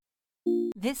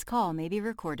This call may be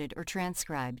recorded or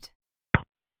transcribed.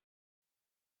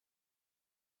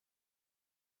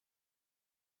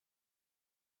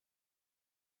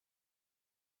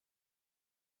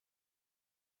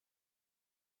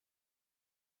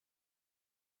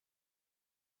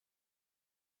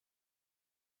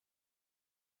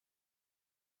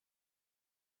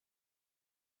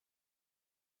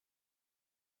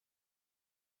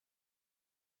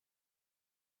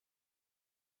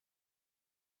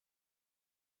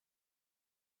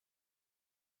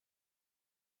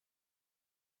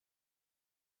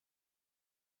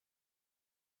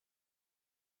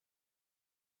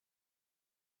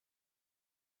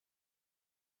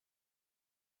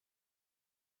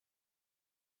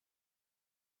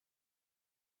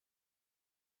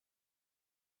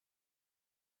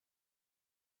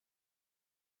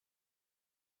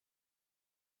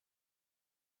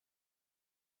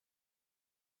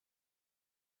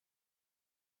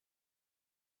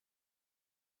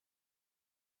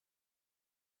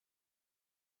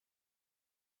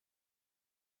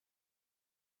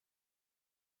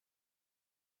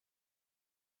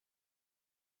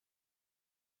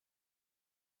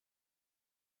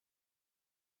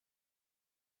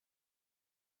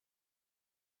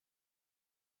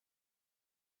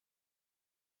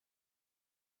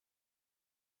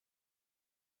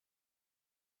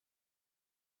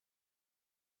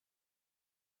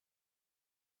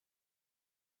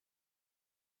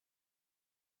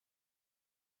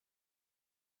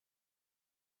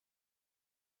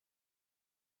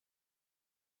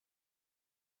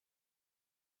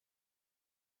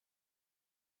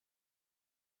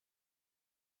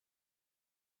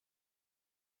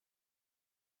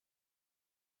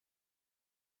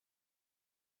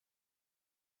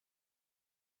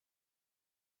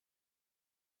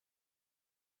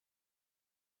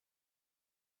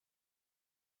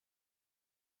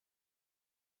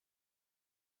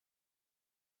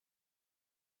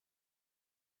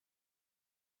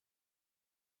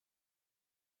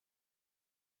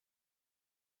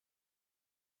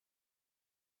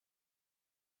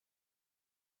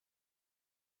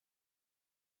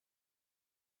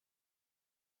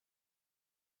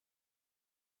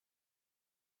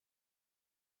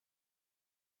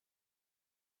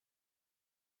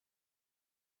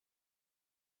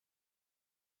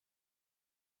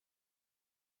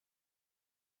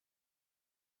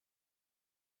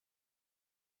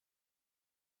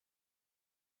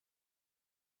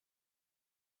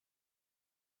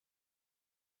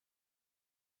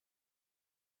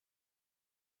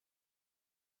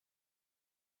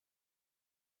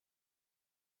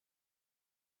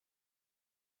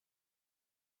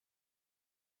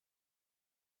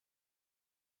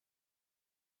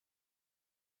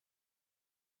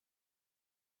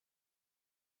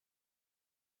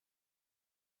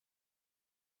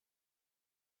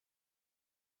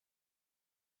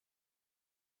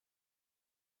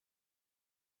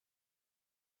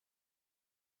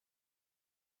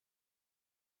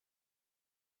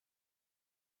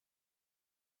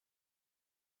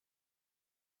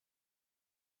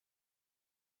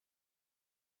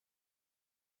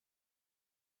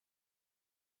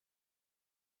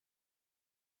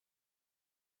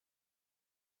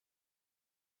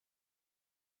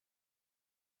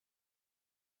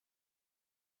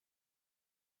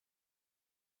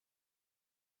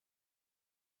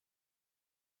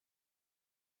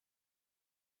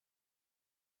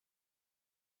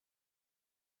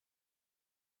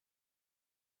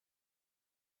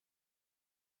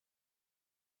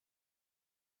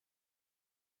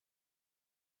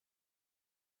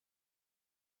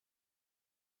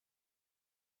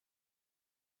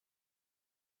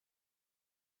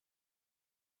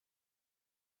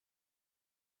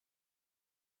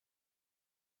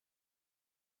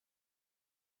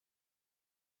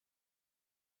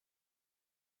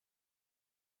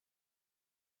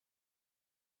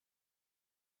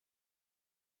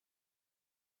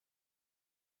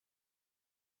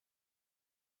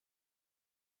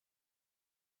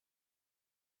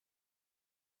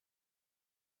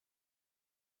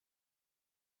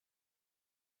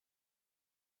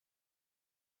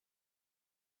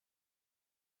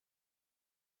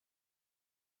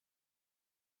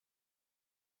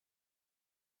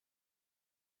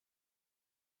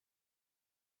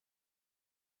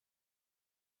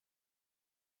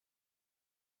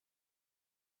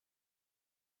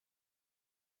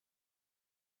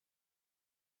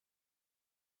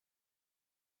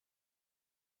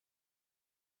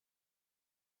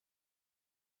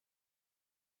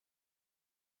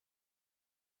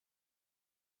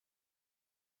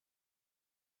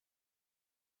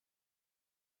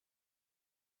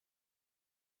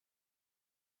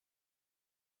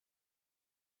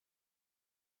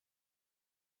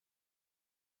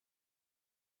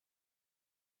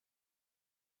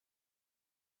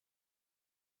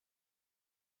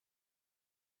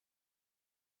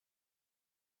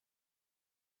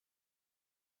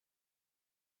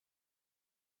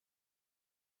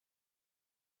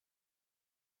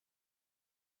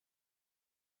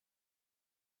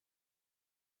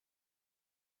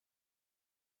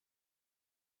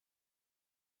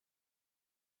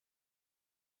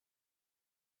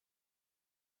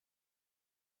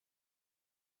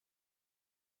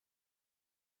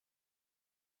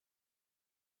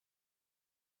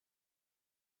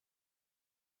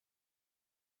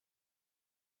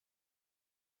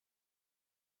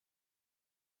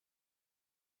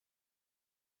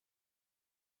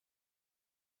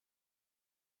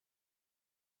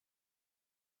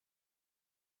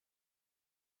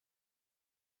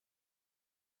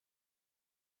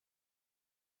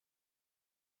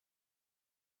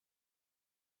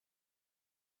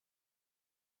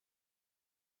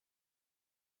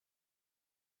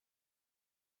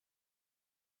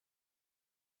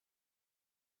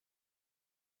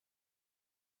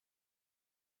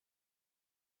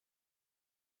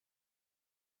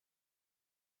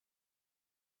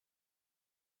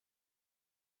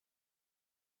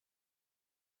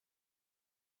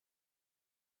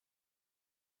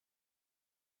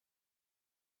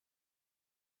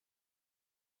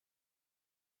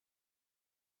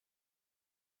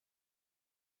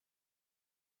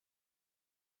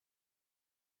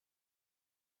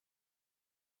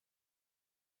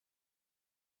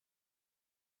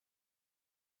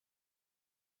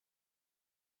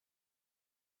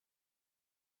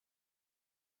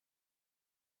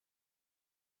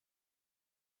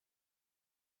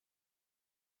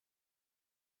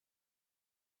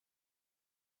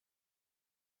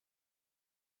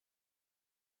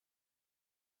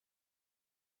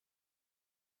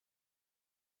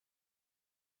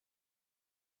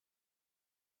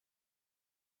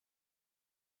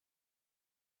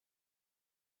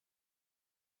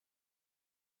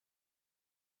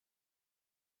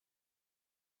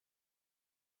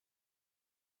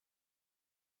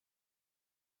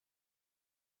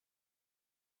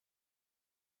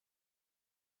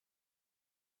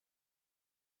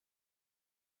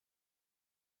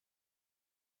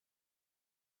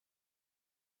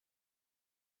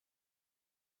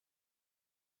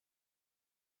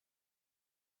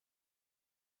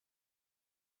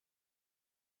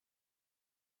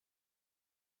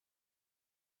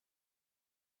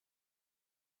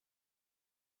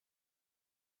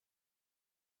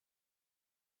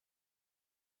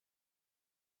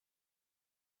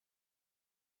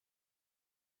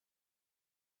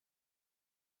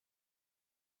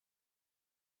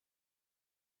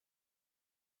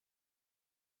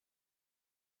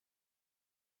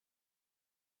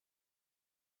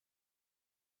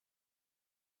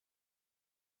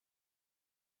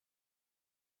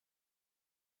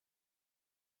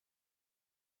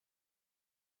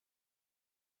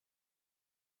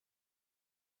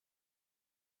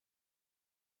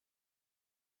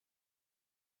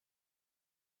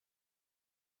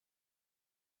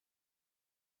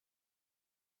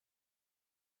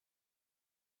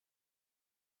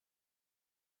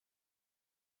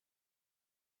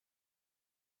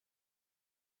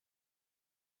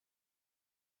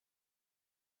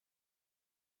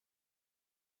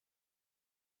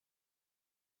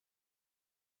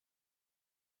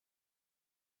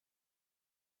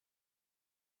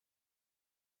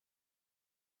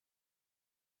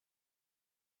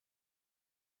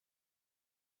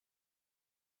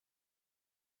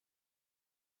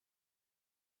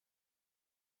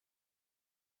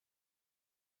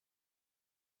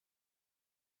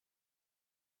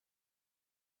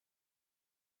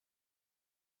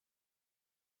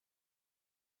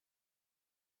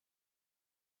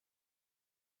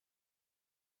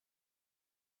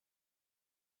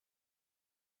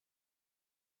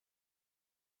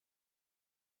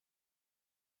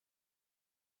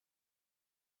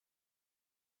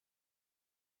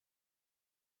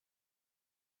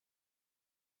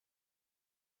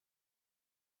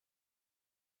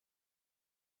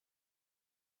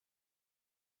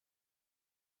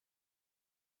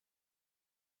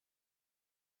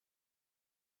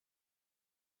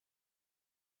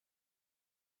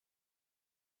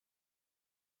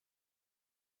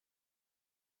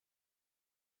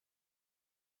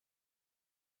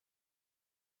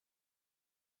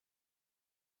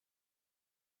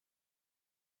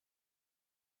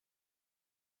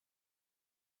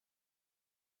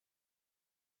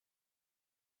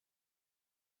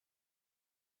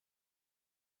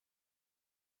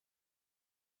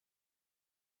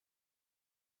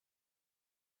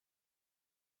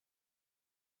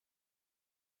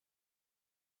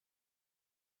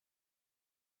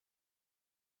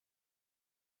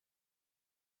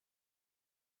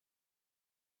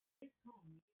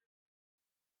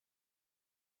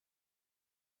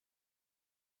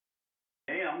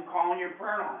 Hey, I'm calling your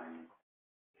prayer line.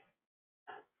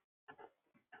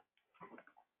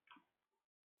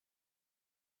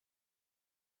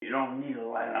 You don't need a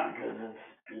light on because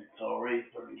it's already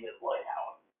starting to get light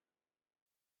out.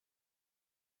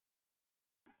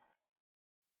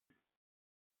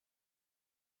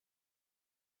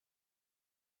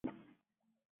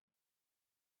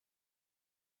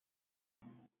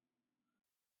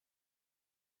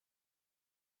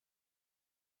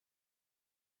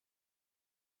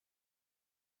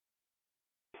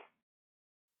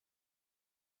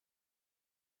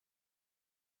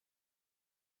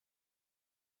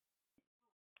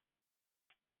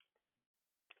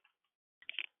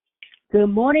 Good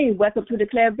morning. Welcome to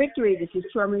Declare Victory. This is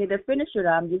Terminator the Finisher.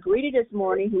 I'm your greeter this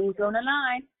morning. Who's on the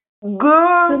line?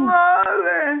 Good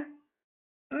morning.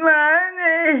 My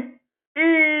name is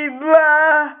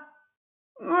Eva.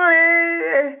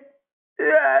 We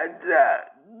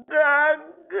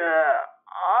doctor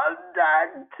all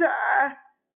the time.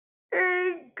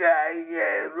 He can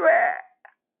get back.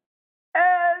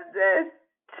 And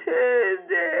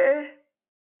today,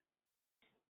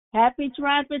 Happy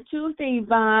Triumphant Tuesday,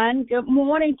 Yvonne. Good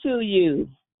morning to you.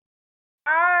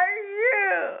 are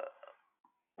you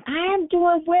I am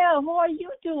doing well. How are you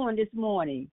doing this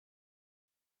morning?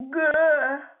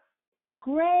 good?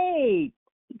 Great.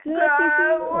 Good to God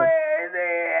hear.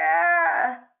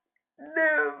 waiting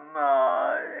the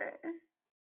morning.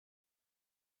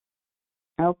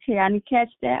 Okay, I didn't catch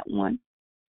that one.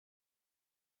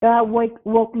 God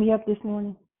woke me up this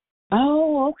morning.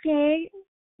 Oh, okay.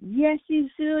 Yes, you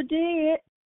sure did.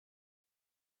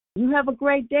 You have a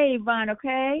great day, Yvonne,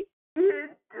 okay? You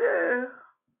too.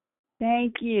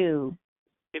 Thank you.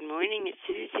 Good morning, it's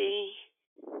Susie.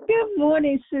 Good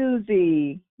morning,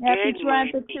 Susie. Happy Good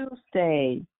Triumphant morning.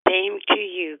 Tuesday. Same to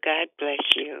you. God bless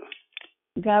you.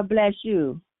 God bless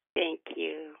you. Thank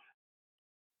you.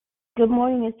 Good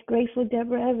morning. It's Grateful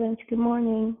Deborah Evans. Good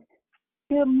morning.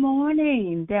 Good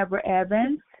morning, Deborah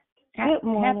Evans. Good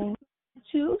morning. Happy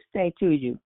Tuesday to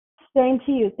you. Same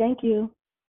to you. Thank you.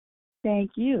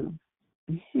 Thank you.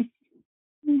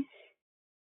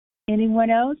 Anyone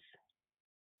else?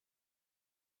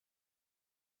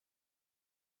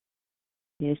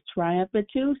 It's Triumphant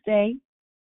Tuesday.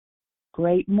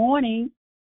 Great morning.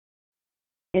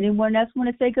 Anyone else want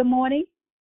to say good morning?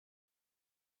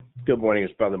 Good morning,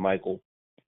 it's Brother Michael.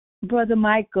 Brother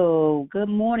Michael, good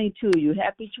morning to you.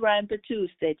 Happy Triumphant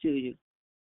Tuesday to you.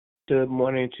 Good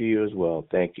morning to you as well.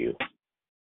 Thank you.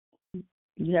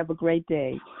 You have a great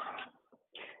day.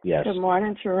 Yes. Good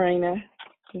morning, Tarina.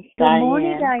 It's Good Diane.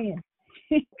 morning, Diane.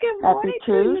 Good morning Happy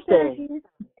Tuesday. to you, Diane.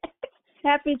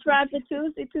 Happy Triumphant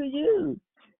Tuesday to you.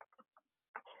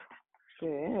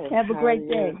 Good. Have a How great are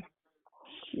day.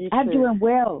 You I'm too. doing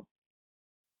well.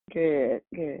 Good,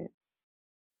 good.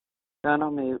 Not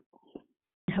on mute.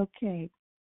 Okay.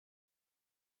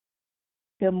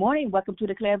 Good morning. Welcome to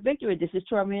Declare Victory. This is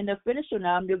Terminator the Finisher.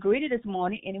 Now I'm your greeter this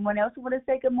morning. Anyone else want to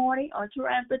say good morning on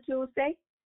Triumphant Tuesday?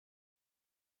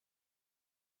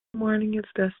 Good morning, it's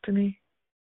Destiny.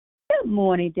 Good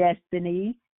morning,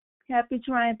 Destiny. Happy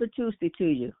Triumphant Tuesday to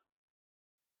you.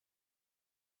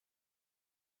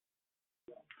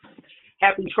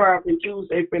 Happy Triumphant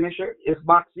Tuesday, Finisher. It's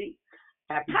Moxie.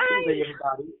 Happy Hi. Tuesday,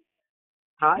 everybody.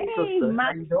 Hi, Hey, sister.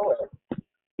 How you doing?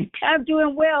 I'm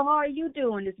doing well. How are you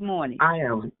doing this morning? I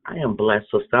am blessed,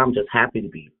 sister. I'm just happy to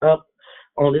be up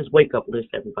on this wake up list,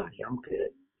 everybody. I'm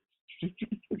good.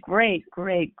 Great,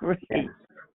 great, great. Yeah.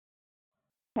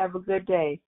 Have a good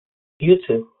day. You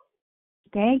too.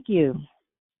 Thank you.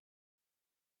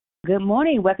 Good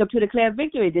morning. Welcome to Declare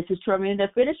Victory. This is Terminator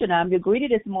the Finisher. And I'm your greeter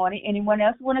this morning. Anyone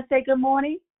else want to say good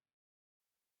morning?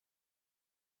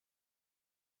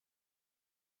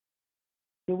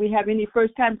 Do we have any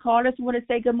first-time callers who want to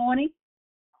say good morning?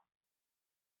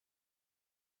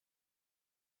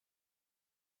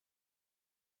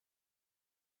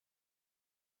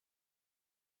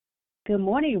 Good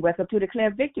morning. Welcome to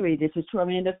Declare Victory. This is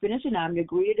Terminator the Finisher. And I'm your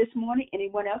greeter this morning.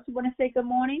 Anyone else who want to say good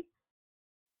morning?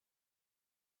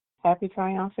 Happy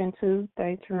Triumphant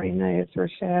Tuesday, Tarina. It's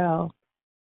Rochelle.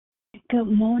 Good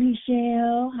morning,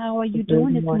 Shell. How are you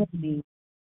doing this morning?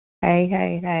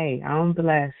 Hey. I'm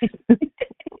blessed.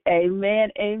 Amen,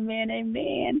 amen,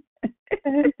 amen.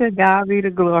 To God be the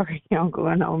glory. I'm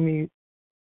going on mute.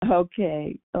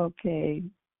 Okay.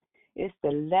 It's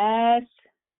the last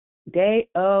day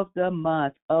of the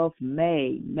month of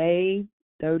May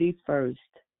 31st.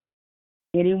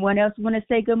 Anyone else want to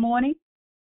say good morning?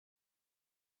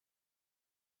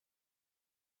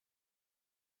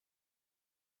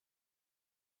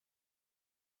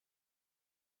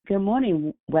 Good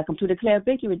morning. Welcome to Declare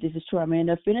Victory. This is Troy Mann,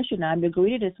 the finisher, and I'm your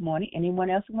greeter this morning. Anyone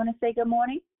else want to say good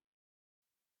morning?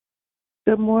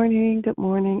 Good morning. Good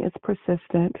morning. It's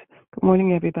Persistent. Good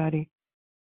morning, everybody.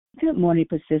 Good morning,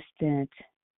 Persistent.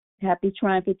 Happy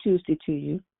Triumphant Tuesday to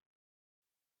you.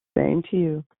 Same to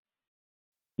you.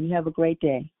 You have a great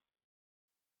day.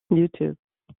 You too.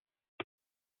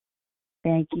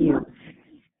 Thank you.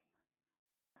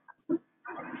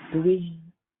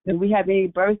 Do we have any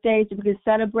birthdays that we can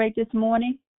celebrate this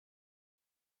morning?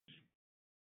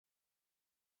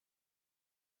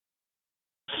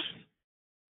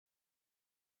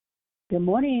 Good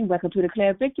morning. Welcome to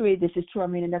Declare Victory. This is Troy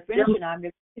Mann, the finisher, and I'm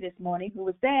your greeter this morning. Who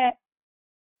was that?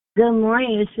 Good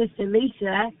morning, it's Sister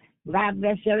Lisa. God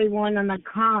bless everyone on the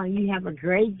call. You have a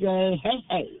great day.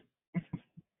 Hey.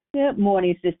 Good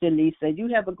morning, Sister Lisa. You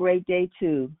have a great day,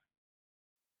 too.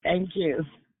 Thank you.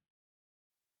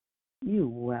 You're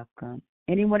welcome.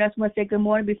 Anyone else want to say good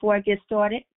morning before I get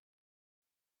started?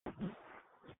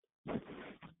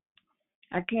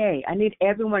 Okay, I need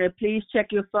everyone to please check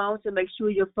your phone to make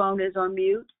sure your phone is on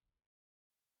mute.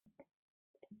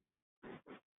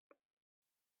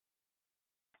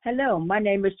 Hello, my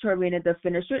name is Torina the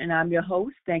Finisher, and I'm your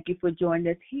host. Thank you for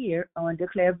joining us here on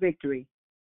Declare Victory.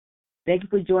 Thank you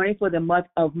for joining for the month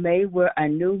of May, where our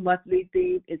new monthly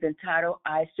theme is entitled,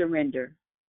 I Surrender.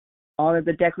 All of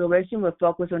the declaration will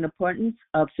focus on the importance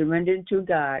of surrendering to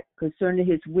God concerning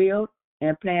His will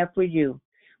and plan for you,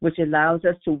 which allows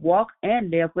us to walk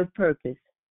and live with purpose.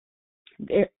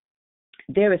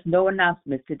 There is no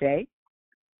announcement today,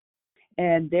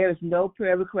 and there is no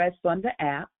prayer request from the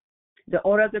app. The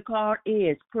order of the call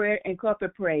is prayer and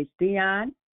corporate praise,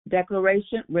 Dion,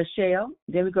 declaration, Rochelle.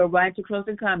 Then we go right into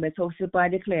closing comments hosted by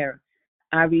Declare.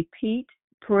 I repeat,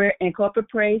 prayer and corporate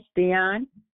praise, Dion,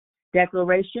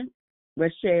 declaration,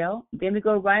 Rochelle. Then we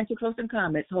go right into closing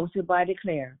comments hosted by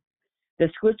Declare. The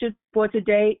scripture for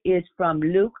today is from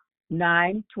Luke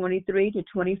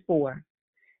 9:23-24.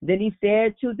 Then he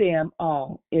said to them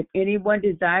all, if anyone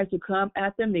desires to come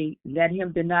after me, let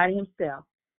him deny himself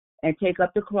and take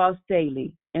up the cross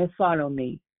daily and follow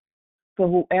me. For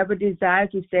whoever desires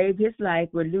to save his life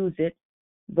will lose it,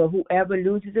 but whoever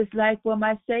loses his life for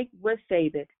my sake will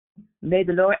save it. May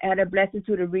the Lord add a blessing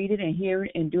to the reading and hearing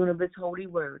and doing of his holy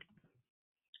word.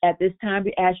 At this time,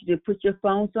 we ask you to put your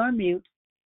phones on mute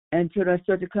until they're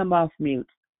starting to come off mute.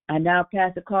 I now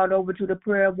pass the call over to the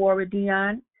prayer warrior,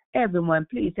 Dion. Everyone,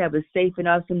 please have a safe and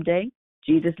awesome day.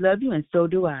 Jesus loves you, and so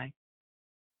do I.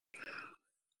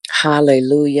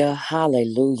 Hallelujah,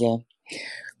 hallelujah.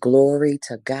 Glory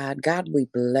to God. God, we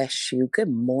bless you. Good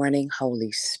morning,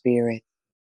 Holy Spirit.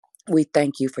 We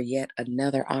thank you for yet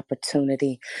another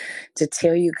opportunity to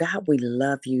tell you, God, we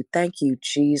love you. Thank you,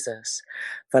 Jesus,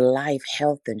 for life,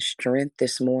 health, and strength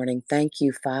this morning. Thank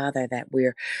you, Father, that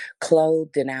we're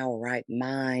clothed in our right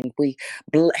mind. We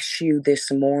bless you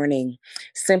this morning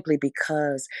simply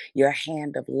because your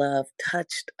hand of love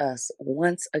touched us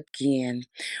once again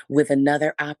with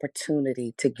another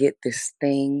opportunity to get this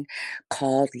thing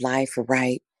called life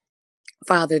right.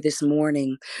 Father, this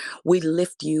morning, we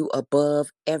lift you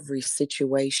above every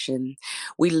situation.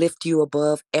 We lift you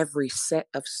above every set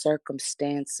of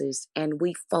circumstances, and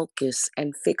we focus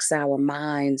and fix our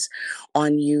minds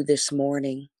on you this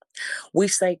morning. We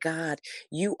say, God,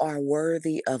 you are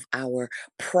worthy of our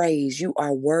praise. You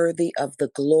are worthy of the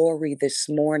glory this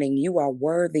morning. You are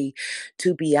worthy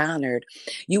to be honored.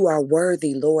 You are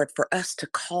worthy, Lord, for us to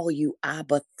call you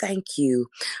Abba. Thank you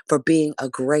for being a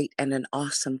great and an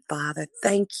awesome Father.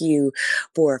 Thank you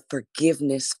for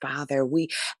forgiveness, Father. We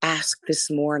ask this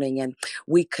morning and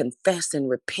we confess and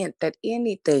repent that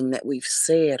anything that we've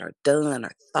said or done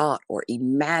or thought or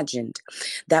imagined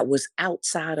that was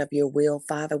outside of your will,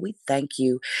 Father, we thank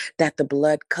you that the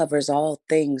blood covers all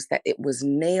things, that it was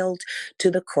nailed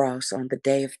to the cross on the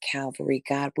day of Calvary.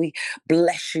 God, we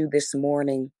bless you this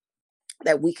morning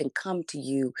that we can come to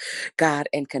you, God,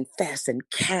 and confess and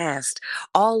cast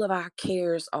all of our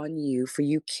cares on you, for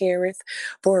you careth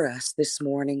for us this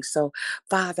morning. So,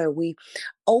 Father, we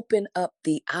open up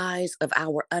the eyes of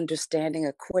our understanding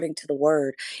according to the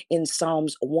word in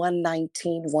Psalms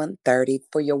 119, 130,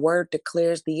 for your word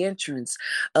declares the entrance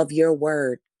of your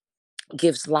word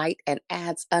gives light and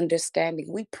adds understanding.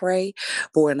 We pray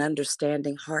for an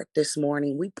understanding heart this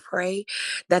morning. We pray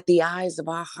that the eyes of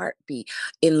our heart be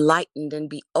enlightened and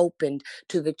be opened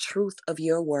to the truth of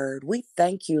your word. We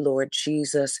thank you, Lord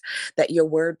Jesus, that your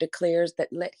word declares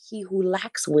that let he who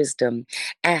lacks wisdom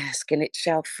ask, and it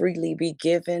shall freely be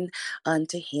given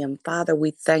unto him. Father,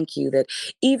 we thank you that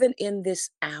even in this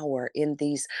hour, in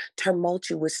these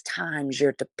tumultuous times,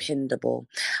 you're dependable.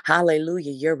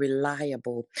 Hallelujah. You're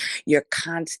reliable. You're You're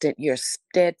constant. You're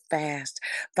steadfast,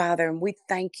 Father. And we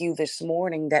thank you this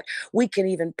morning that we can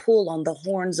even pull on the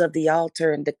horns of the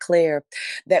altar and declare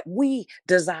that we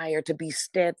desire to be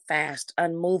steadfast,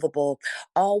 unmovable,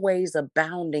 always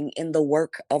abounding in the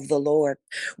work of the Lord.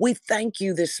 We thank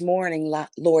you this morning,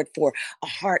 Lord, for a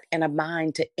heart and a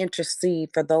mind to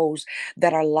intercede for those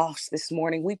that are lost this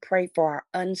morning. We pray for our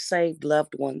unsaved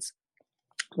loved ones.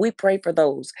 We pray for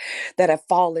those that have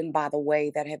fallen by the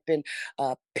way, that have been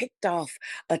picked off,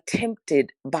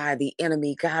 attempted by the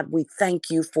enemy. God, we thank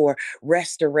you for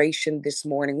restoration this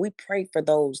morning. We pray for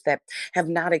those that have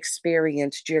not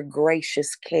experienced your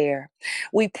gracious care.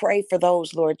 We pray for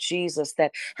those, Lord Jesus,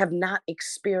 that have not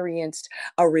experienced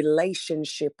a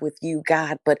relationship with you,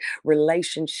 God, but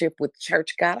relationship with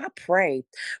church. God, I pray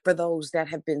for those that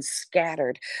have been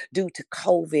scattered due to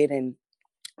COVID and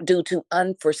due to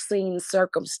unforeseen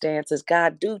circumstances,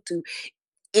 God, due to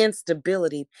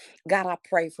instability. God, I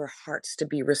pray for hearts to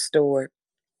be restored.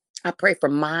 I pray for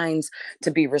minds to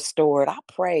be restored. I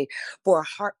pray for a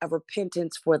heart of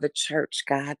repentance for the church,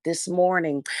 God. This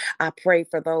morning, I pray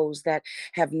for those that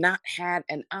have not had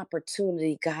an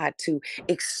opportunity, God, to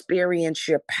experience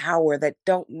your power, that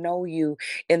don't know you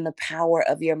in the power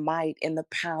of your might, in the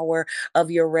power of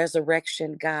your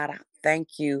resurrection, God. I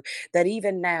thank you that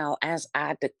even now, as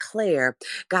I declare,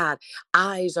 God,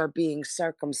 eyes are being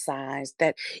circumcised,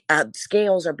 that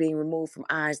scales are being removed from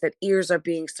eyes, that ears are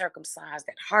being circumcised,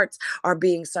 that hearts are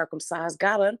being circumcised.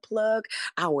 God, unplug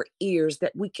our ears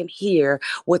that we can hear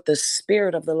what the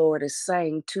Spirit of the Lord is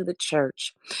saying to the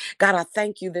church. God, I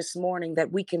thank you this morning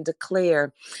that we can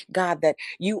declare, God, that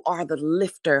you are the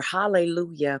lifter,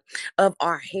 hallelujah, of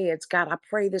our heads. God, I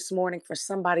pray this morning for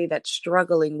somebody that's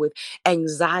struggling with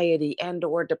anxiety and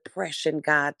or depression,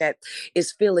 God, that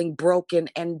is feeling broken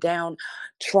and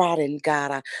downtrodden,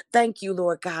 God. I thank you,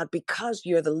 Lord God, because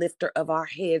you're the lifter of our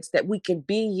heads, that we can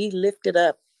be ye lifted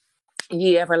up,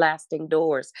 ye everlasting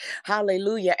doors.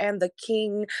 Hallelujah. And the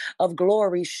King of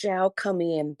glory shall come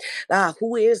in.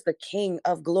 Who is the King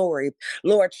of glory?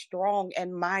 Lord, strong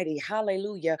and mighty.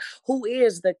 Hallelujah. Who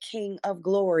is the King of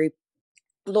glory?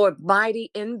 Lord,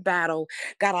 mighty in battle.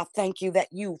 God, I thank you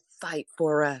that you fight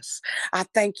for us. I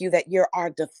thank you that you're our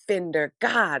defender.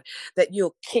 God, that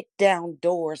you'll kick down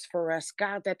doors for us.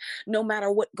 God, that no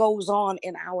matter what goes on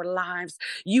in our lives,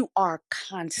 you are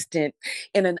constant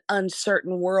in an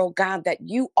uncertain world. God, that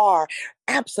you are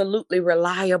absolutely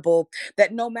reliable,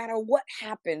 that no matter what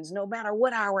happens, no matter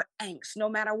what our angst, no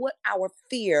matter what our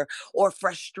fear or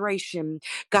frustration,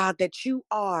 God, that you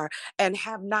are and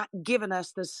have not given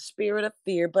us the spirit of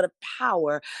fear, but of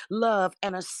power, love,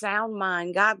 and a sound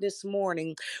mind. God, this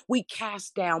morning, we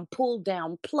cast down, pull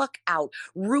down, pluck out,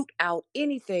 root out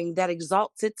anything that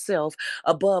exalts itself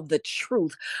above the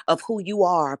truth of who you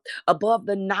are, above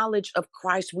the knowledge of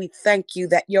Christ. We thank you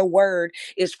that your word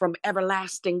is from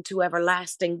everlasting to everlasting,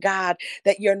 God,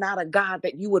 that you're not a God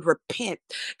that you would repent.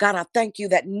 God, I thank you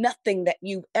that nothing that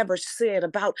you've ever said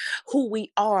about who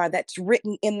we are that's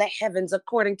written in the heavens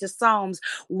according to Psalms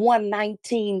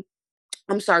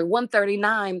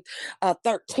 139,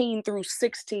 13 through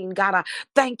 16. God, I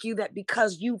thank you that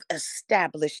because you've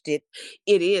established it,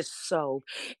 it is so.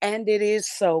 And it is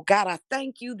so. God, I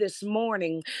thank you this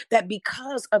morning that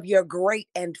because of your great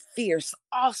and fierce,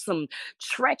 awesome,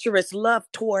 treacherous love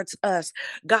towards us,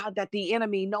 God, that the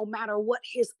enemy, no matter what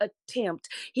his attempt,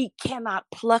 he cannot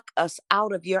pluck us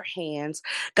out of your hands.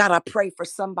 God, I pray for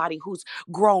somebody who's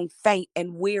grown faint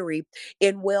and weary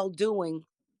in well-doing.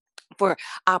 For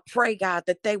I pray, God,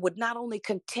 that they would not only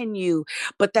continue,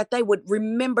 but that they would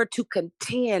remember to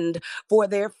contend for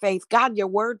their faith. God, your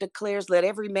word declares, let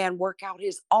every man work out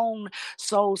his own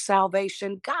soul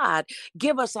salvation. God,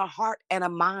 give us a heart and a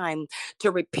mind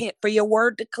to repent. For your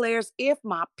word declares, if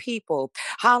my people,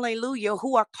 hallelujah,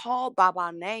 who are called by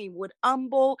my name would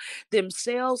humble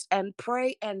themselves and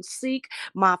pray and seek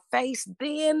my face,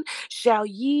 then shall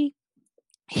ye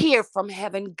hear from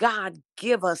heaven. God,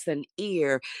 give us an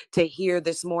ear to hear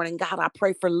this morning. God, I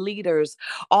pray for leaders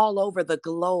all over the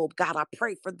globe. God, I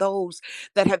pray for those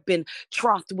that have been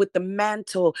trusted with the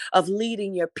mantle of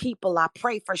leading your people. I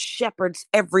pray for shepherds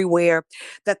everywhere,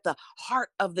 that the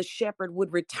heart of the shepherd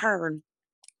would return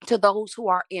to those who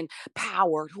are in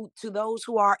power, to those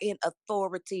who are in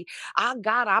authority.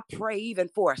 God, I pray even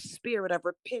for a spirit of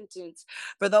repentance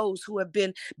for those who have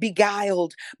been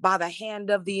beguiled by the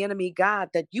hand of the enemy. God,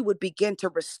 that you would begin to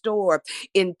restore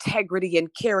integrity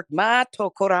and character.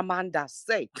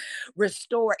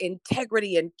 Restore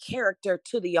integrity and character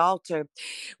to the altar.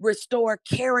 Restore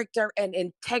character and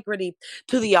integrity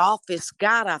to the office.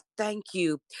 God, I thank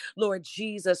you, Lord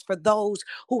Jesus, for those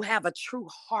who have a true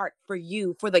heart for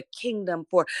you, for the kingdom,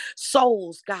 for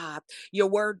souls, God. Your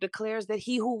word declares that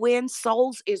he who wins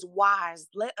souls is wise.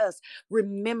 Let us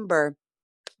remember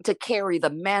to carry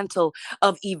the mantle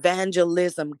of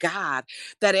evangelism, God,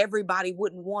 that everybody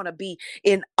wouldn't want to be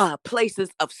in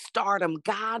places of stardom,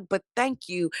 God, but thank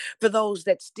you for those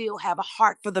that still have a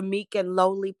heart for the meek and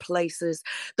lowly places,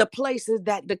 the places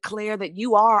that declare that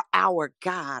you are our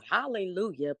God.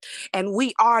 Hallelujah. And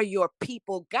we are your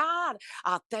people, God.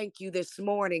 I thank you this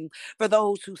morning for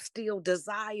those who still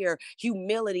desire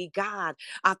humility, God.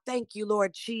 I thank you,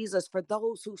 Lord Jesus, for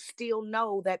those who still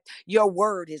know that your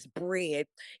word is bread.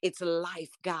 It's life,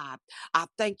 God. I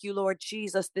thank you, Lord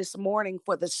Jesus, this morning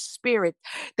for the spirit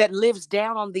that lives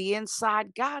down on the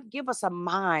inside. God, give us a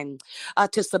mind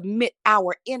to submit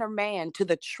our inner man to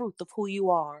the truth of who you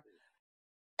are.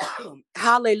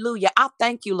 Hallelujah. I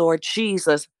thank you, Lord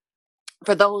Jesus,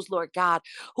 for those, Lord God,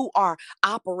 who are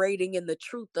operating in the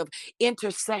truth of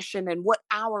intercession and what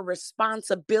our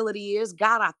responsibility is.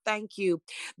 God, I thank you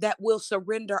that we'll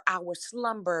surrender our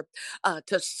slumber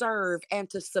to serve and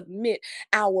to submit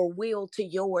our will to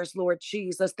yours, Lord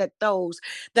Jesus, that those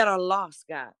that are lost,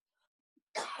 God,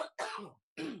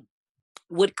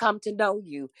 would come to know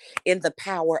you in the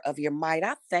power of your might.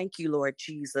 I thank you, Lord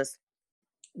Jesus,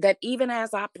 that even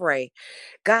as I pray,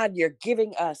 God, you're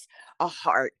giving us a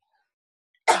heart.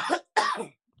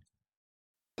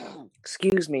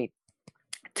 Excuse me,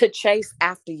 to chase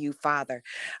after you, Father.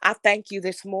 I thank you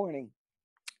this morning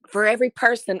for every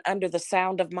person under the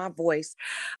sound of my voice.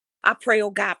 I pray, oh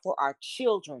God, for our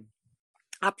children.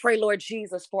 I pray, Lord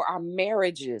Jesus, for our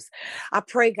marriages. I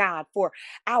pray, God, for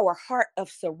our heart of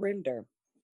surrender.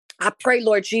 I pray,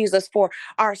 Lord Jesus, for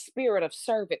our spirit of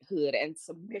servanthood and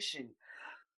submission.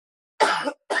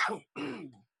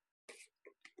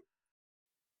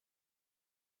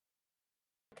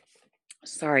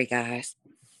 Sorry, guys.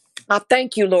 I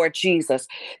thank you, Lord Jesus,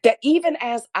 that even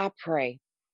as I pray,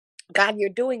 God, you're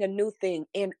doing a new thing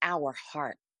in our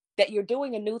heart, that you're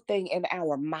doing a new thing in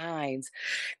our minds.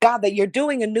 God, that you're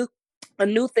doing a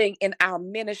new thing in our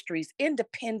ministries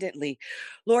independently.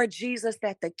 Lord Jesus,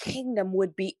 that the kingdom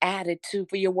would be added to,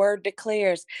 for your word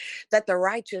declares that the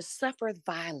righteous suffereth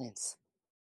violence.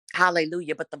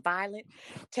 Hallelujah. But the violent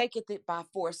taketh it by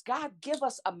force. God, give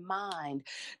us a mind,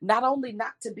 not only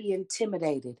not to be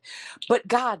intimidated, but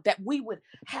God, that we would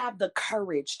have the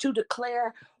courage to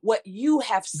declare what you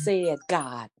have said,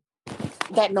 God.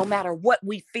 That no matter what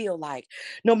we feel like,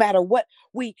 no matter what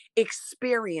we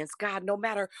experience, God, no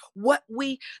matter what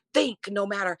we think, no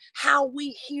matter how we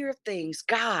hear things,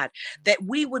 God, that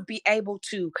we would be able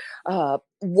to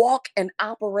walk and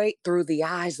operate through the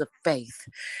eyes of faith.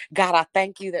 God, I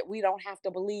thank you that we don't have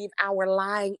to believe our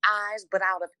lying eyes, but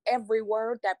out of every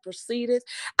word that proceedeth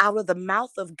out of the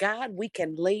mouth of God, we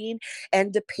can lean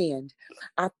and depend.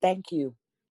 I thank you,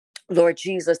 Lord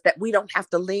Jesus, that we don't have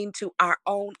to lean to our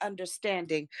own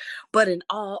understanding, but in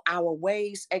all our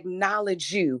ways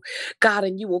acknowledge you, God,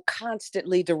 and you will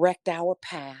constantly direct our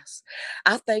paths.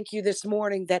 I thank you this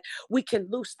morning that we can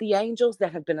loose the angels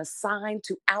that have been assigned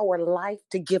to our life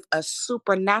to give us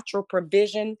supernatural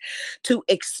provision to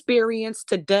experience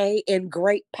today in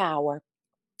great power.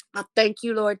 I thank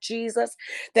you, Lord Jesus,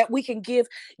 that we can give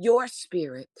your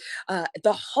spirit,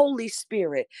 the Holy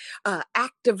Spirit,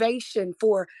 activation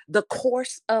for the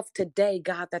course of today,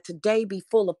 God, that today be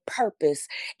full of purpose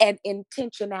and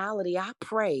intentionality. I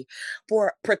pray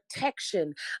for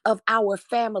protection of our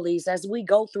families as we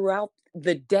go throughout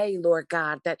the day, Lord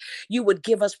God, that you would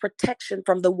give us protection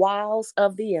from the wiles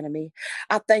of the enemy.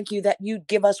 I thank you that you'd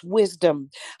give us wisdom,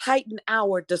 heighten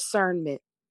our discernment.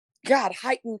 God,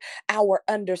 heighten our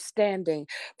understanding,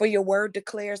 for your word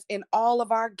declares in all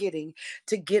of our getting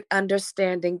to get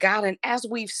understanding, God. And as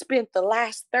we've spent the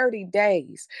last 30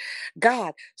 days,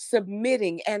 God,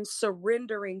 submitting and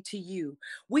surrendering to you,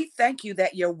 we thank you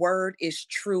that your word is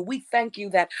true. We thank you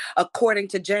that according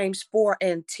to James 4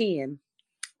 and 10,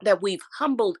 that we've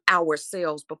humbled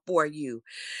ourselves before you.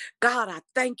 God, I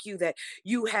thank you that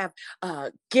you have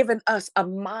given us a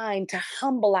mind to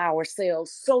humble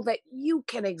ourselves so that you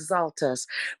can exalt us,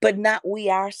 but not we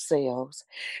ourselves.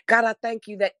 God, I thank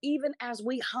you that even as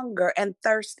we hunger and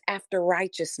thirst after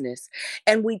righteousness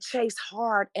and we chase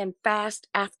hard and fast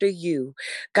after you,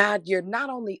 God, you're not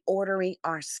only ordering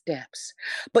our steps,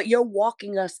 but you're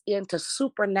walking us into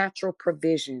supernatural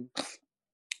provision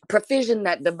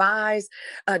that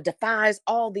defies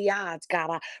all the odds. God,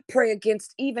 I pray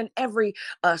against even every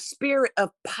spirit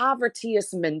of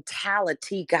povertyist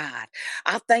mentality. God,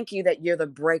 I thank you that you're the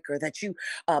breaker, that you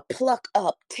pluck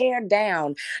up, tear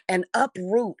down, and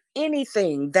uproot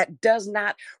anything that does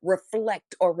not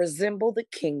reflect or resemble the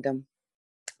kingdom.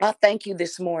 I thank you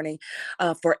this morning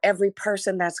for every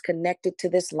person that's connected to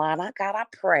this line. God, I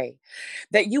pray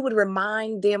that you would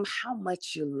remind them how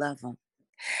much you love them,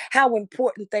 how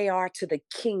important they are to the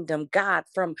kingdom, God,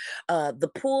 from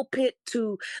the pulpit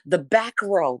to the back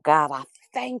row. God, I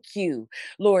thank you,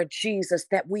 Lord Jesus,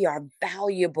 that we are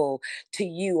valuable to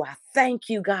you. I thank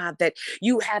you, God, that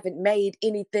you haven't made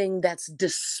anything that's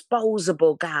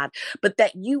disposable, God, but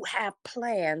that you have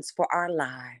plans for our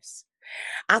lives.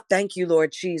 I thank you,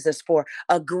 Lord Jesus, for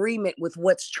agreement with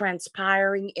what's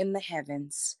transpiring in the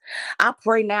heavens. I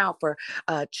pray now for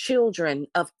children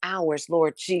of ours,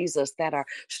 Lord Jesus, that are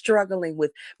struggling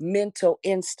with mental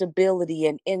instability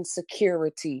and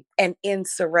insecurity and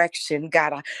insurrection.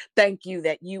 God, I thank you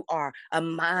that you are a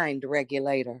mind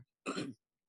regulator.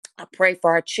 I pray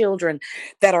for our children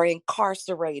that are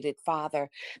incarcerated, Father,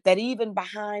 that even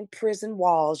behind prison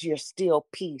walls, you're still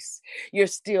peace, you're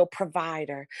still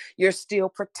provider, you're still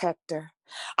protector.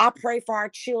 I pray for our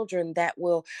children that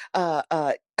will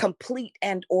complete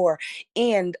and or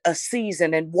end a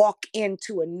season and walk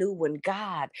into a new one,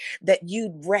 God, that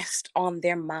you'd rest on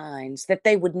their minds, that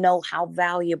they would know how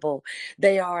valuable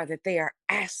they are, that they are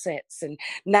assets and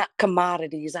not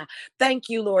commodities. I thank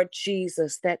you, Lord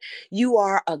Jesus, that you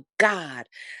are a God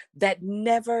that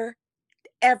never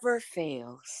ever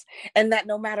fails, and that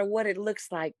no matter what it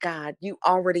looks like, God, you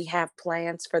already have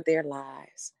plans for their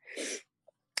lives.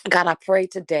 God, I pray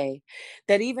today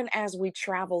that even as we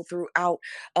travel throughout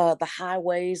the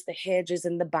highways, the hedges,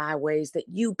 and the byways, that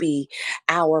you be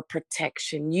our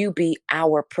protection, you be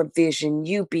our provision,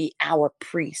 you be our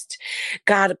priest,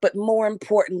 God. But more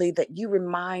importantly, that you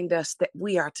remind us that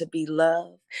we are to be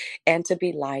love and to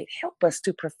be light. Help us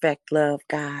to perfect love,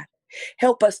 God.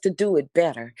 Help us to do it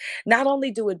better. Not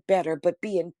only do it better, but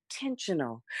be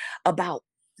intentional about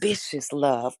vicious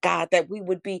love, God, that we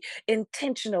would be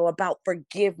intentional about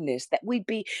forgiveness, that we'd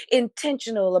be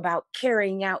intentional about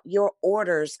carrying out your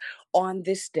orders on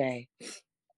this day.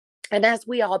 And as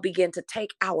we all begin to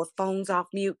take our phones off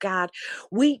mute, God,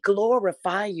 we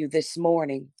glorify you this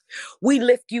morning. We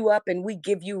lift you up and we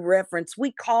give you reverence.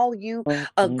 We call you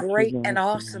a great and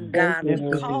awesome God. We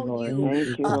call you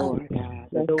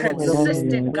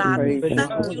consistent God. We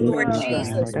thank you, Lord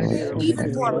Jesus, even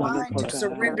for a mind to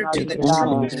surrender to the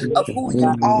truth of who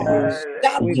you are.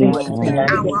 God, we open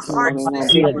our hearts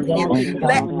this morning and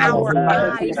let our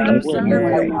eyes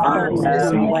observe your words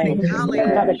this morning.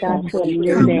 Father Hallelujah. God, to a new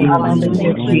God, day, we Father. bless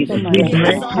Thank you. you so much. We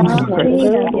exalt you.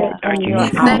 Hallelujah. In your We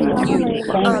thank eyes. you,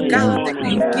 Thank you, God, Lord. that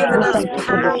you've given We us thank you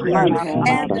for this power month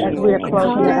and as we are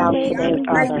closing it out dominion. today, Great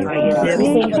Father. We words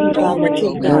thank of you, God, that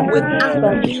you're authority God with such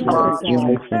our good, tongues.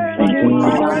 God. Thank you, Father Oh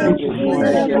God, God, that we thank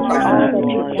bless you you, for all God. that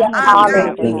you've done us Our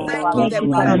today, God, we God. thank you Thank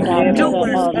that you, we Father are God, for doers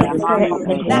the of the prayer,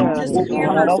 word, the not just hearers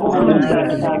anointing, only.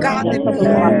 Father God. God, Thank that you, we will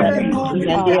Lord, put on the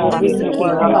agreement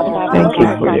word. Father God, a thank you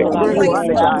for heart, Father a God, place, a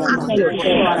thank you posture for God, of everything, being God. Thank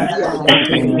sons you in the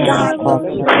for kingdom. We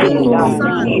thank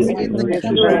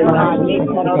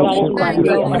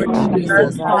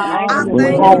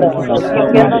you, Lord Jesus. I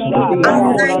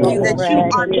thank you, Lord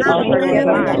Jesus. I thank you that you are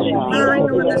not man, that you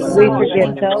mind on the Son of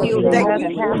Man, that you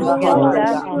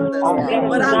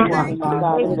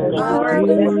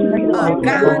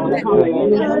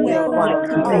would go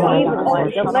through, Jesus. But I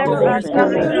thank you, hallelujah,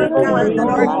 God, that Yahweh, you continue to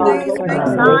Lord God, that all things make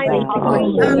sense.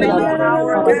 Hallelujah,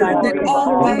 Lord God, that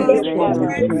all things will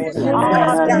transition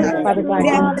us, God,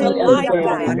 death to life,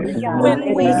 God,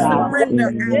 when we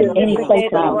surrender our any will. place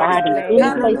in our bodies,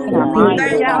 any place in our Hallelujah. We minds,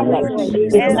 oh thank God, you, that Lord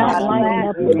is Jesus. not lining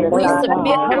up with your We word, God.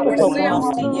 submit Help us, oh God, ourselves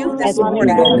to you as this we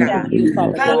morning, oh yield to God. you,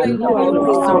 Father God. You are Hallelujah. the We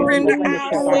author and the surrender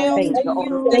finisher of our ourselves faith. to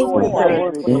you Thank this you for morning.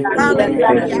 leading us, Hallelujah. God.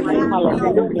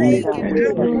 Have your Hallelujah. way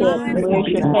in our You said, lives, where's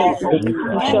Lord your faith? God.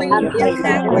 You show me Only your you faith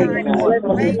in have greater, thine God. own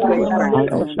way, Lord.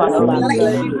 So, We Father God, we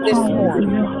bless thank you you this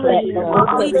morning. that the work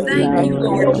that We we do, thank God, you, you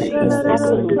Lord will Jesus.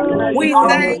 absolutely We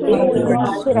thank you, Lord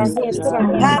put our hands Jesus. to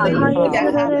the plow, Hallelujah.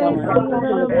 God. Hallelujah.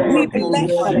 Do the We work.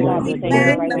 bless Father you. God, we We thank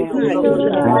you right now for magnify those, you.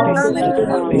 God, that you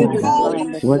Hallelujah. are We moving call on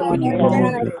you this sweet morning, God.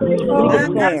 daddy. We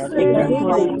declare that you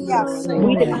reign.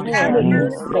 We Have declare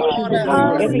mercy that you on will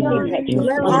do us. everything that you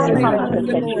promised us Hallelujah, that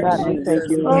you Lord would do. Jesus.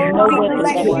 No We weapon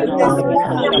that bless is you formed this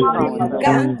against us shall morning. prosper.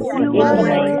 God, for a In the mind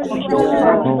name of control.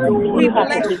 Jesus, We we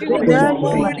have to bless you decree this that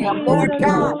morning, help us Lord to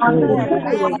God, for a mind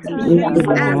to chase after do you right,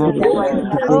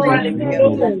 and to God. serve you.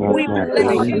 We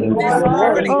bless you this Your word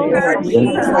morning, says Lord that we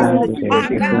are Jesus. blessed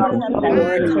Our God, for a that we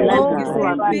mind to bless focus to our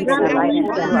and feet fix and a our light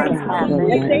unto our minds path. on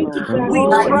you. We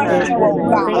Glory to trust God. you,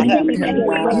 oh Thank God. you, We and thank we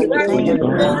you, Lord. We trust thank you, you,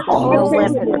 Lord God. No Jesus,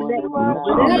 weapon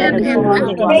in that is and formed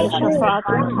out against of us shall our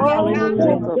prosper. heart, dear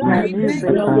God. Hallelujah. We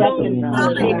thank No you, weapon. Lord.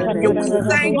 Hallelujah. Hallelujah. We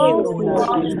thank you, Lord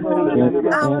Jesus.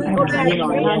 We thank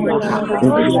you, Lord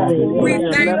Jesus. We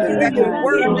thank you that your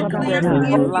word declares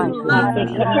if you love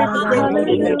me,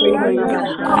 hallelujah, you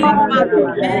will keep my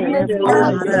commandments,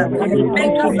 God.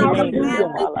 Make us a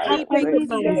commandment keeping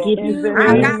people.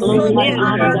 Glory and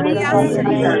honor, God.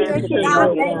 Hallelujah. Today, God,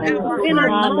 oh make God. our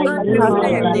heart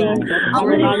understanding Hallelujah.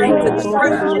 a place to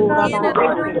trust you in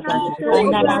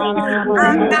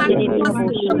and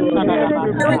through all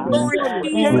things. Lord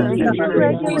Jesus, we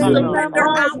surrender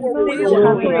our will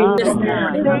Glory and this honor.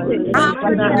 morning.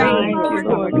 From the Hallelujah, high Lord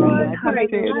Jesus.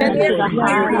 to That the every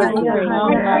highest area of the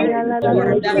of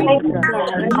praise.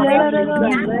 our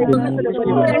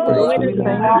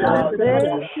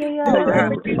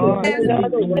life, Lord, after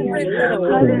as we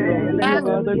surrender, as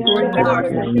we give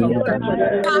ourselves,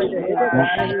 God, we thank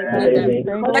you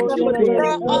that you would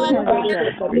draw all men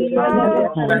unto you.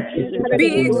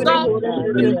 Be exalted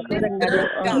and be lifted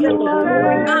up, God.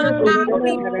 Ah, God,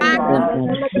 we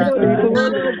magnify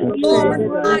you,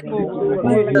 glorify you,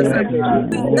 Jesus.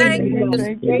 We thank you this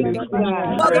morning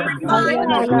for the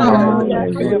refiner's fire.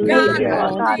 God,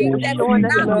 everything that's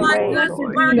not like us,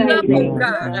 burn it up, oh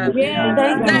God.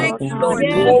 We thank you,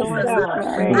 Lord Jesus.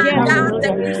 God,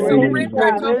 that we surrender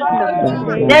to who you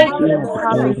are in you, Lord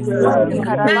Jesus.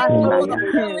 We thank you for the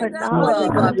pulling up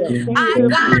of.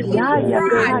 God, we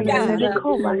pride, God.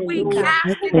 We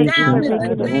cast it down in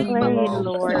the name of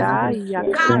Jesus.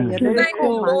 God, we thank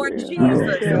you, Lord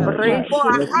Jesus, for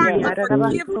a heart of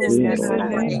forgiveness this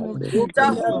morning.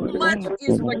 To whom much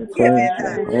is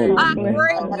forgiven,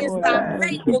 great is thy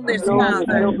faithfulness,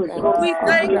 Father. We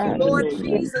thank you, Lord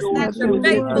Jesus, that you're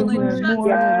faithful and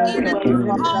just in and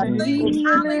through all things.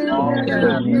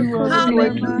 Hallelujah.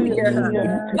 Hallelujah.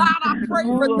 God, I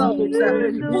pray for those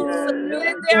who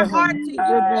submitted their heart to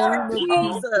you, Lord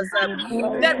Jesus,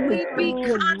 that we be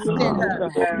constant, God,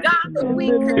 that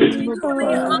we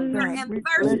continually hunger and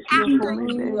thirst after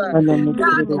you,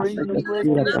 God, that you be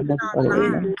lifted up in our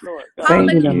lives.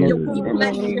 Hallelujah. We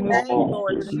bless your name,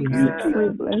 Lord Jesus.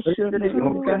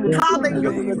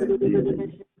 Hallelujah.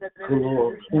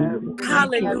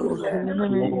 Hallelujah.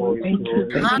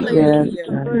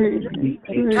 Hallelujah.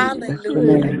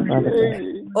 Hallelujah.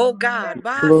 Oh God,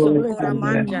 Baso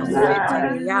Koramanda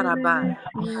Sete Yaraba.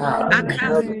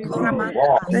 Akasu Koramanda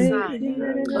Asaya.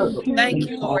 Thank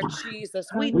you, Lord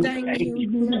Jesus. We thank you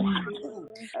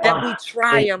that we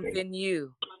triumph in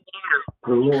you.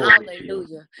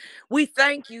 Hallelujah. We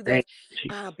thank you that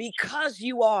because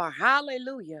you are,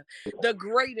 hallelujah, the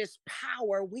greatest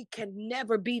power, we can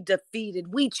never be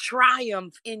defeated. We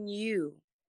triumph in you.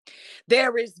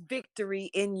 There is victory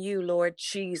in you, Lord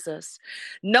Jesus.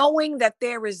 Knowing that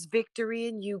there is victory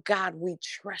in you, God, we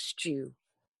trust you.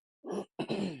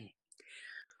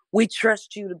 We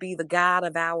trust you to be the God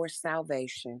of our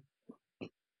salvation.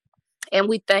 And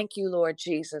we thank you, Lord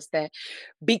Jesus, that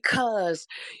because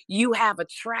you have a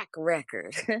track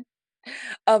record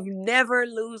of never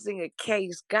losing a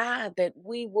case, God, that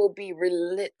we will be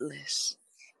relentless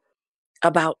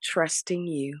about trusting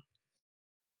you.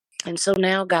 And so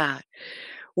now, God,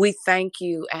 we thank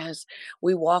you as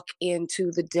we walk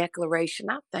into the declaration.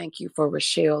 I thank you for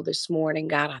Rochelle this morning,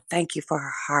 God. I thank you for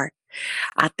her heart.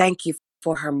 I thank you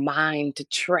for her mind to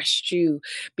trust you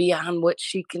beyond what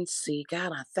she can see.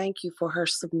 God, I thank you for her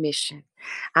submission.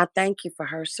 I thank you for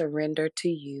her surrender to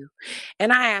you.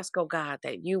 And I ask, oh God,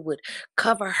 that you would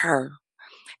cover her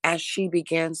as she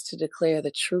begins to declare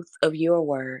the truth of your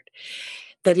word,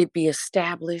 that it be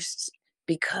established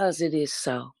because it is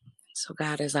so. So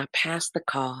God, as I pass the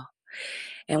call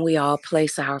and we all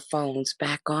place our phones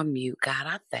back on mute, God,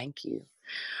 I thank you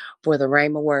for the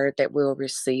rhema word that we'll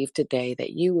receive today,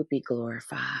 that you would be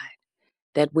glorified,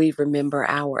 that we remember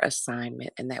our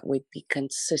assignment, and that we'd be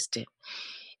consistent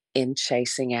in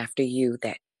chasing after you,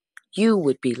 that you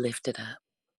would be lifted up,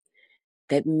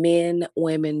 that men,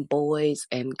 women, boys,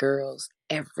 and girls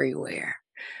everywhere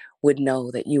would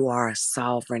know that you are a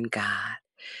sovereign God,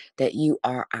 that you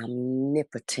are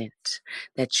omnipotent,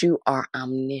 that you are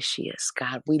omniscient.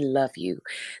 God, we love you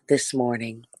this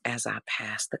morning as I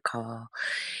pass the call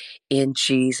in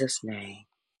Jesus' name.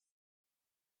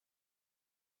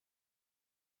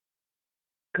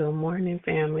 Good morning,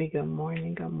 family. Good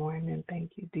morning. Good morning.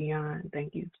 Thank you, Dion.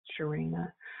 Thank you,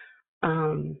 Sharina.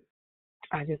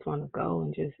 I just want to go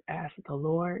and just ask the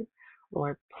Lord,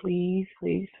 please,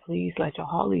 please, please let your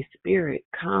Holy Spirit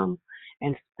come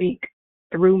and speak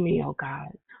through me, oh God.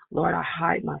 Lord, I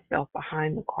hide myself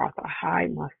behind the cross. I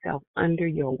hide myself under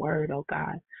your word, oh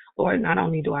God. Lord, not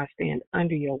only do I stand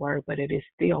under your word, but it is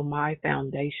still my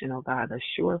foundation, oh God, the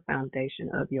sure foundation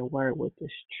of your word, which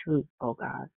is truth, oh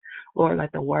God. Lord,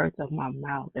 let the words of my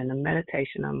mouth and the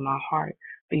meditation of my heart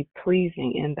be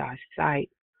pleasing in thy sight,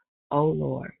 oh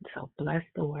Lord. So bless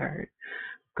the word.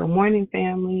 Good morning,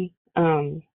 family.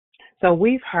 So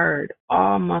we've heard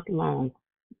all month long,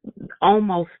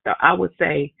 almost, I would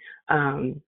say,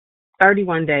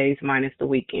 31 days minus the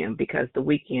weekend, because the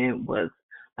weekend was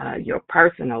your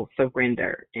personal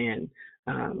surrender, and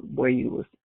where you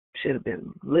should have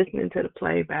been listening to the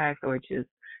playbacks or just,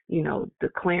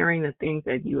 declaring the things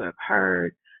that you have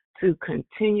heard to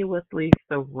continuously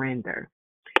surrender.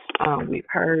 We've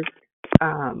heard,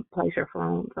 place your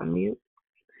phones on mute.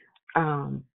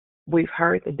 We've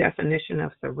heard the definition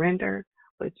of surrender,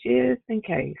 but just in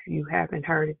case you haven't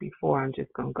heard it before, I'm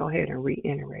just going to go ahead and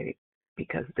reiterate it,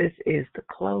 because this is the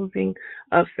closing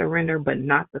of surrender, but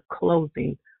not the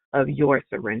closing of your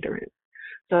surrenderance.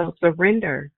 So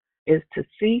surrender is to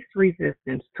cease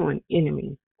resistance to an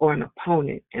enemy or an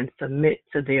opponent and submit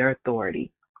to their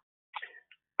authority.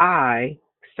 I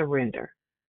surrender.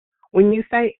 When you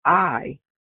say I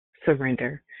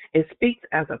surrender, it speaks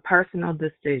as a personal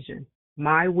decision,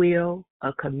 my will,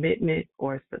 a commitment,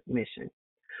 or submission.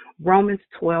 Romans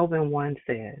 12:1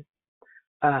 says,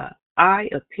 I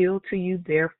appeal to you,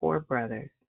 therefore,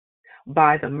 brothers,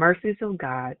 by the mercies of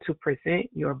God, to present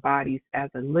your bodies as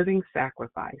a living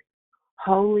sacrifice,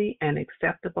 holy and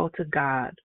acceptable to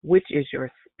God, which is your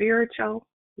spiritual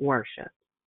worship.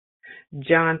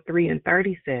 John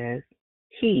 3:30 says,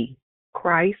 He,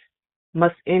 Christ,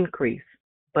 must increase,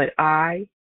 but I'm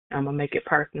going to make it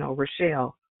personal,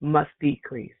 Rochelle, must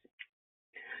decrease.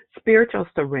 Spiritual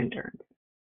surrender.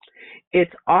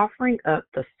 It's offering up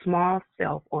the small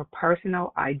self or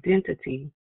personal identity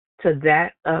to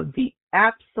that of the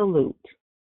absolute,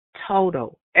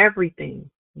 total, everything,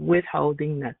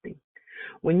 withholding nothing.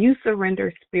 When you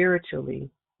surrender spiritually,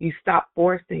 you stop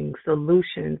forcing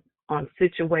solutions on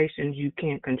situations you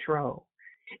can't control,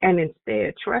 and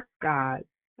instead trust God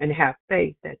and have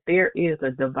faith that there is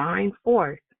a divine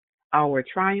force, our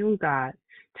triune God,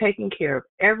 taking care of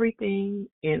everything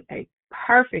in a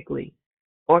perfectly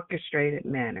orchestrated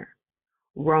manner.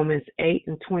 Romans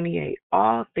 8:28,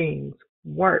 all things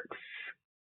worketh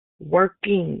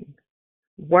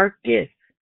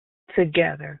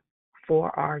together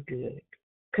for our good.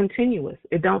 Continuous.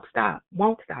 It don't stop,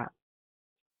 won't stop.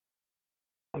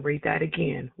 I'll read that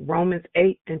again. Romans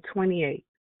 8:28.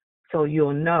 So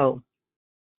you'll know,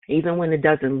 even when it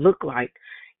doesn't look like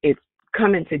it's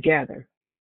coming together,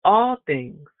 all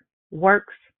things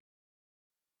worketh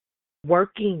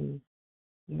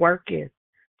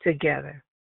together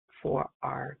for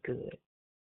our good.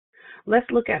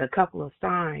 Let's look at a couple of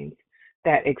signs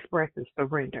that expresses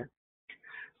surrender.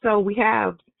 So we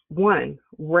have one,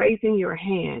 raising your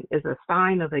hand is a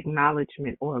sign of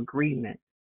acknowledgement or agreement.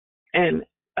 And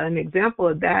an example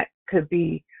of that could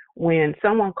be when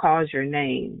someone calls your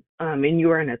name and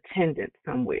you're in attendance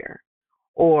somewhere,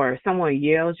 or someone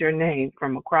yells your name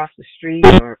from across the street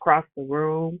or across the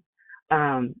room.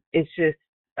 It's just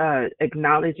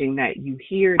acknowledging that you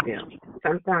hear them.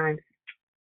 Sometimes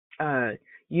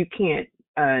you can't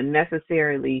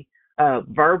necessarily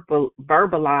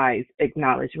verbalize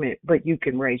acknowledgement, but you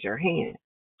can raise your hand.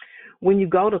 When you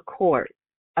go to court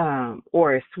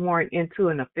or are sworn into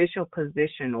an official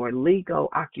position or legal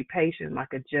occupation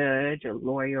like a judge, a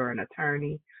lawyer, an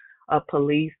attorney, a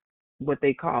police, what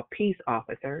they call peace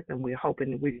officers, and we're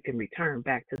hoping that we can return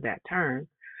back to that term,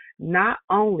 not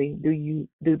only do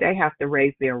they have to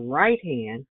raise their right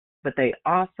hand, but they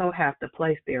also have to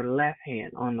place their left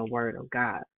hand on the word of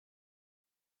God.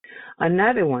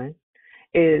 Another one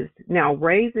is now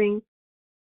raising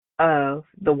of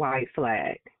the white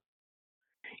flag.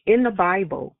 In the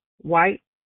Bible, white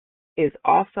is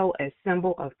also a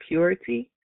symbol of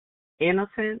purity,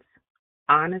 innocence,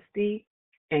 honesty,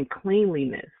 and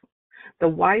cleanliness. The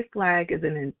white flag is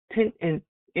an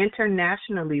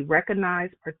internationally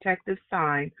recognized protective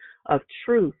sign of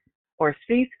truce or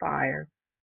ceasefire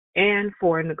and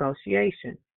for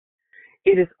negotiation.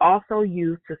 It is also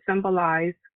used to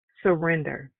symbolize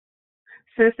surrender,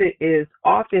 since it is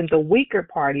often the weaker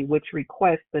party which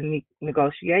requests the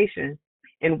negotiation.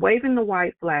 And waving the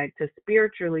white flag to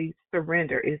spiritually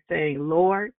surrender is saying,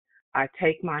 Lord, I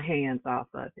take my hands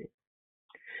off of it.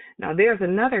 Now, there's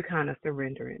another kind of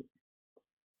surrenderance,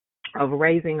 of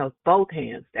raising of both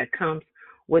hands, that comes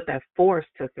with a force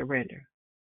to surrender.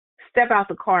 Step out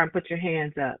the car and put your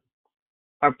hands up,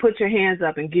 or put your hands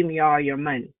up and give me all your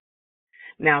money.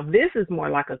 Now, this is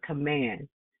more like a command.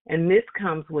 And this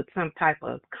comes with some type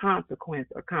of consequence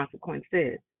or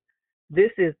consequences.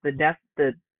 This is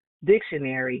the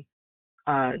dictionary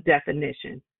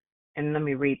definition. And let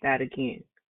me read that again.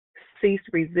 Cease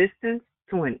resistance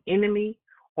to an enemy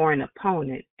or an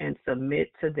opponent and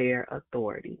submit to their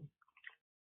authority.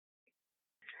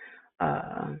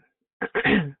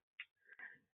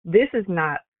 This is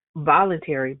not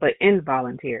voluntary, but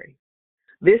involuntary.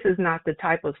 This is not the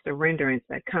type of surrenderance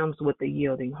that comes with a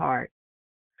yielding heart.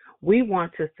 We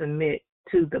want to submit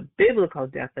to the biblical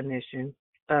definition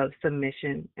of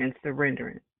submission and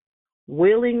surrenderance,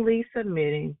 willingly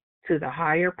submitting to the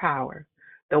higher power,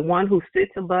 the one who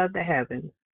sits above the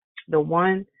heavens, the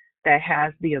one that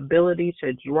has the ability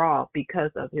to draw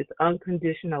because of his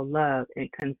unconditional love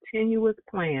and continuous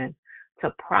plan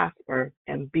to prosper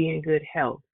and be in good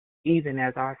health, even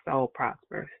as our soul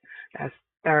prospers. That's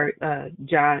third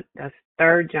John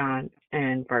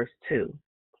and verse 2.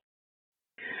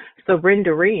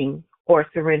 Surrendering or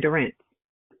surrenderance.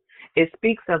 It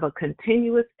speaks of a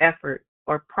continuous effort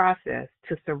or process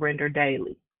to surrender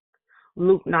daily.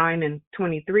 Luke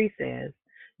 9:23 says,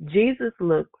 Jesus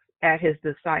looks at his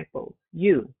disciples,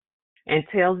 you, and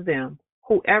tells them,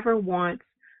 whoever wants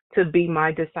to be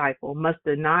my disciple must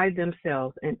deny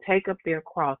themselves and take up their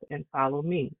cross and follow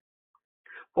me.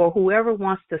 For whoever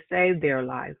wants to save their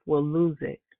life will lose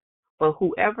it, but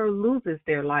whoever loses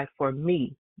their life for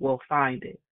me will find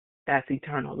it. That's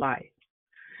eternal life.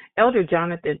 Elder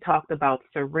Jonathan talked about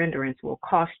surrenderance will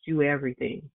cost you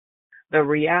everything. The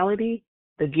reality,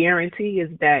 the guarantee is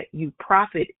that you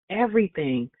profit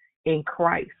everything in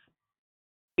Christ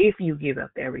if you give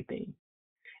up everything.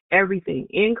 Everything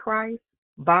in Christ,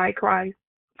 by Christ,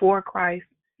 for Christ,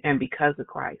 and because of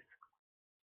Christ.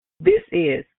 This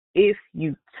is if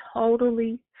you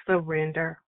totally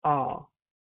surrender all.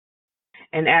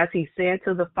 And as he said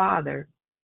to the Father,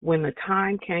 when the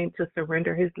time came to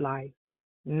surrender his life,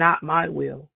 not my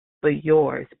will, but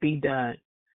yours be done.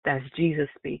 That's Jesus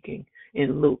speaking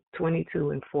in Luke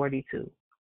 22:42.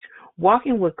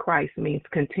 Walking with Christ means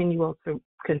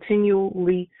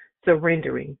continually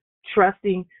surrendering,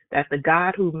 trusting that the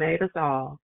God who made us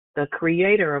all, the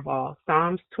creator of all,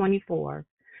 Psalms 24,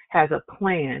 has a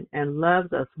plan and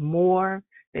loves us more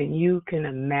than you can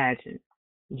imagine.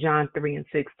 John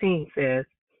 3:16 says,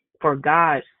 for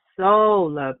God so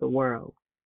loved the world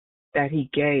that he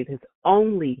gave his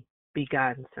only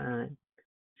begotten Son.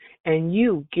 And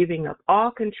you giving up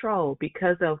all control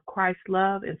because of Christ's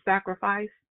love and sacrifice,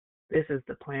 this is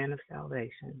the plan of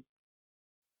salvation.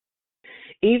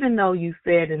 Even though you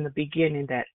said in the beginning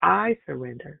that I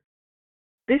surrender,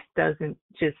 this doesn't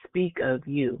just speak of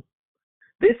you.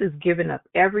 This is giving up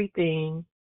everything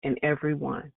and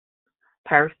everyone,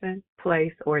 person,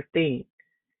 place, or thing,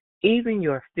 even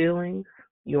your feelings,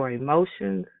 your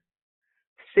emotions,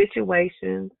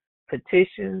 situations,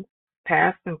 petitions,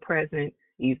 past and present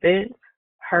events,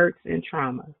 hurts, and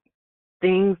traumas,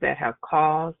 things that have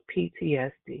caused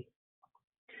PTSD.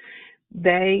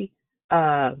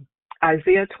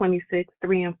 Isaiah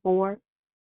 26:3-4,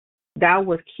 thou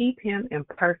wilt keep him in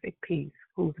perfect peace,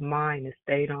 whose mind is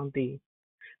stayed on thee,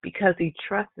 because he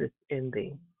trusteth in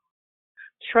thee.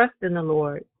 Trust in the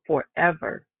Lord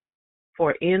forever,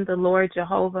 for in the Lord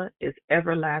Jehovah is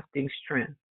everlasting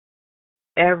strength,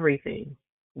 everything,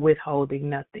 withholding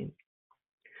nothing.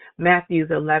 Matthew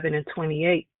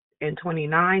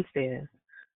 11:28-29 says,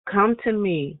 come to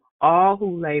me, all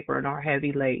who labor and are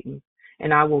heavy laden,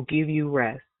 and I will give you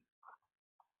rest.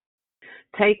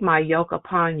 Take my yoke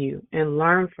upon you and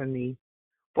learn from me,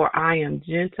 for I am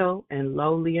gentle and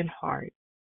lowly in heart,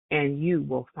 and you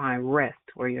will find rest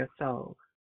for your souls.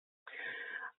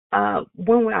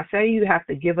 When I say you have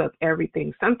to give up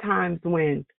everything, sometimes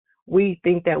when we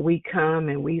think that we come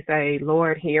and we say,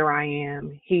 Lord, here I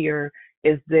am, here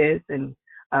is this, and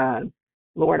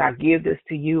Lord, I give this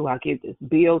to you, I give this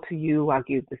bill to you, I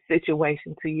give the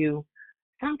situation to you.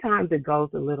 Sometimes it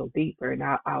goes a little deeper, and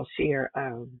I'll share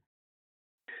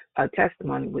a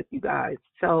testimony with you guys.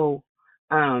 So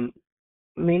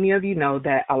many of you know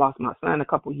that I lost my son a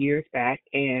couple years back,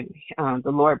 and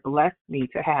the Lord blessed me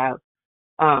to have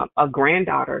a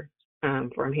granddaughter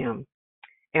from him,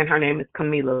 and her name is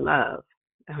Camila Love.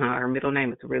 Her middle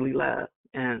name is really Love,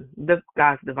 and the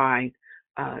God's divine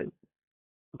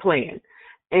plan.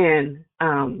 And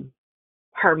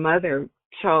her mother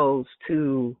chose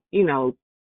to,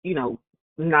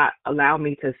 not allow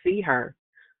me to see her.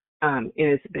 And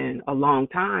it's been a long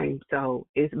time, so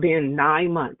it's been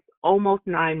 9 months, almost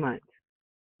 9 months.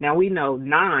 Now we know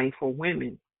 9 for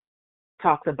women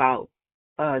talks about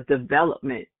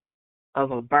development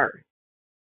of a birth.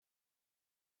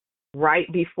 right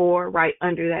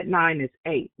under that 9 is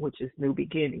 8, which is new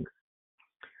beginnings.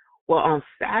 Well, on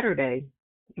Saturday,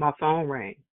 my phone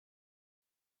rang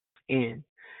and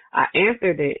I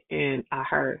answered it and I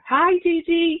heard, "Hi,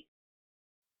 Gigi."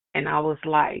 And I was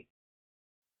like,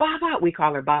 "Baba," we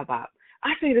call her Baba.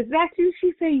 I said, "Is that you?"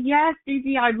 She said, "Yes,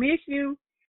 Gigi, I miss you."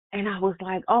 And I was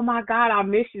like, "Oh my God, I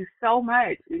miss you so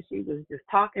much." And she was just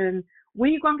talking,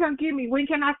 "When you gonna come get me? When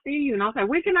can I see you?" And I was like,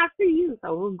 "When can I see you?"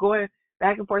 So we were going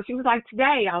back and forth. She was like,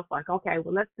 "Today." I was like, "Okay,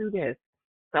 well, let's do this."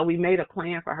 So we made a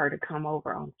plan for her to come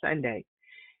over on Sunday.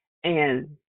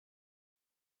 And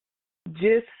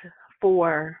just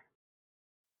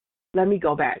let me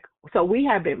go back. So we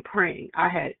have been praying. I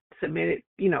had submitted,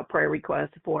 prayer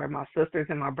requests for my sisters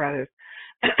and my brothers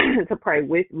to pray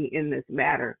with me in this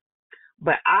matter.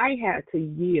 But I had to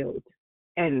yield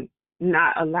and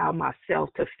not allow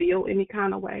myself to feel any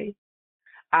kind of way.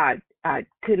 I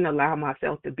couldn't allow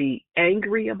myself to be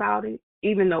angry about it,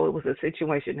 even though it was a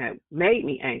situation that made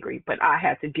me angry, but I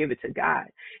had to give it to God.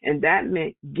 And that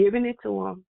meant giving it to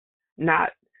him,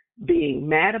 not being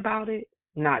mad about it,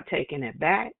 not taking it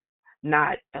back,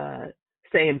 not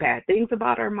saying bad things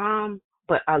about her mom,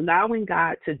 but allowing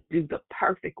God to do the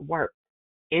perfect work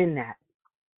in that.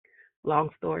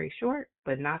 Long story short,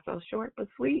 but not so short but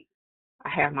sweet, I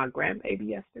had my grandbaby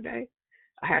yesterday.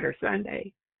 I had her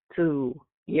Sunday to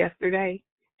yesterday,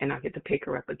 and I get to pick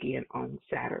her up again on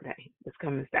Saturday, this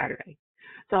coming Saturday.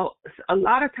 So a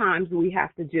lot of times we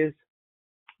have to just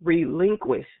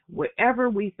relinquish whatever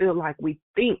we feel like we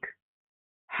think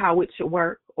how it should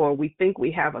work, or we think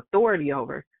we have authority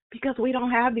over, because we don't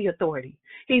have the authority.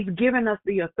 He's given us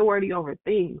the authority over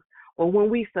things. But when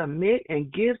we submit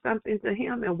and give something to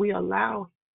him and we allow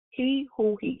he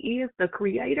who he is, the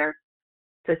creator,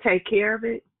 to take care of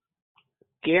it,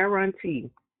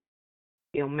 guarantee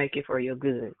he'll make it for your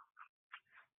good.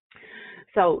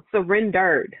 So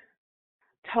surrendered.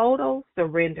 Total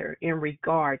surrender in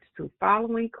regards to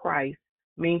following Christ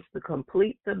means the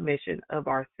complete submission of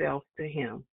ourselves to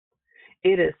him.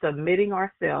 It is submitting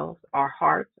ourselves, our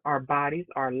hearts, our bodies,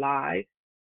 our lives,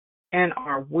 and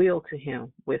our will to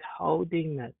him,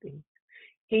 withholding nothing.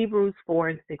 Hebrews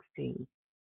 4:16.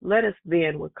 Let us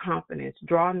then with confidence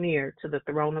draw near to the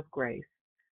throne of grace,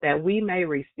 that we may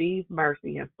receive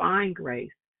mercy and find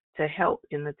grace to help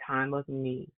in the time of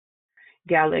need.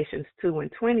 Galatians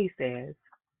 2:20 says,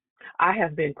 I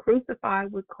have been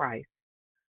crucified with Christ,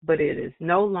 but it is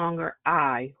no longer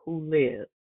I who live,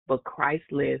 but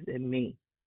Christ lives in me.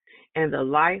 And the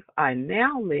life I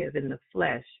now live in the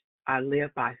flesh, I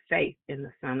live by faith in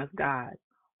the Son of God,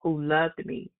 who loved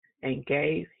me and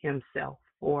gave himself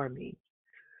for me.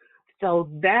 So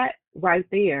that right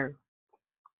there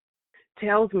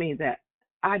tells me that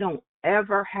I don't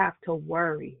ever have to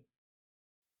worry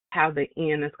how the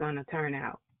end is going to turn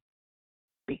out,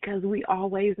 because we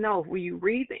always know if we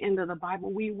read the end of the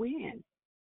Bible, we win.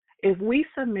 If we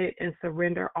submit and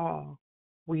surrender all,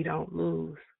 we don't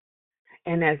lose.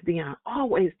 And as Dion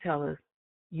always tells us,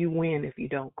 you win if you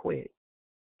don't quit.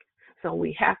 So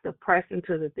we have to press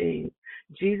into the things.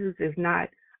 Jesus is not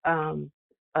an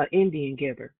Indian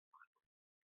giver.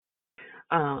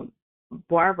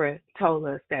 Barbara told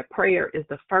us that prayer is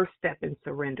the first step in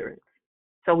surrenderance.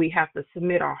 So we have to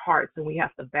submit our hearts and we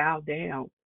have to bow down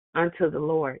unto the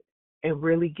Lord and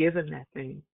really give him that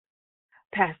thing.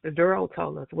 Pastor Durrell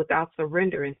told us, without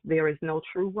surrenderance, there is no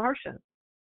true worship.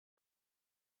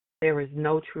 There is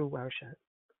no true worship.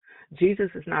 Jesus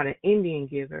is not an Indian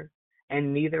giver,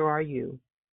 and neither are you.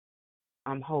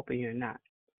 I'm hoping you're not.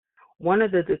 One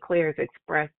of the declares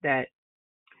expressed that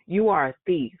you are a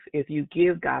thief if you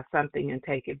give God something and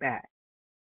take it back.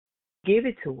 Give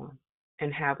it to him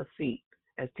and have a seat,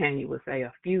 as Tanya would say,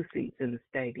 a few seats in the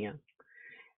stadium.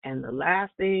 And the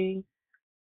last thing,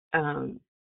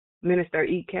 Minister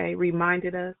E.K.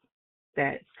 reminded us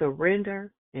that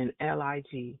surrender and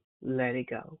LIG, let it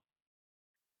go.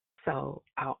 So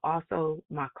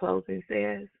my closing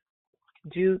says,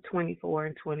 Jude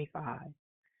 24:25.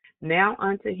 Now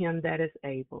unto him that is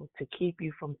able to keep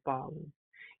you from falling,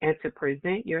 and to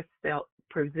present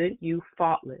you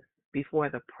faultless before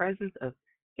the presence of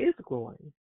his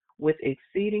glory with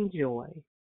exceeding joy.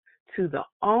 To the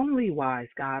only wise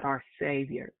God, our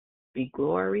Savior, be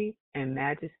glory and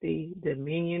majesty,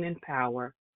 dominion and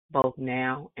power, both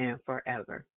now and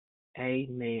forever.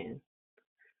 Amen.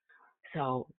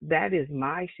 So that is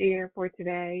my share for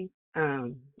today.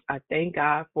 I thank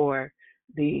God for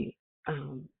the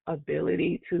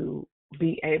ability to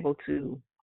be able to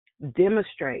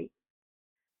demonstrate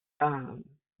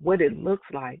what it looks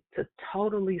like to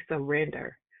totally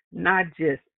surrender, not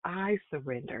just I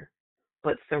surrender,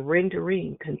 but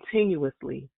surrendering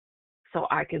continuously so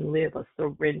I can live a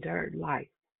surrendered life.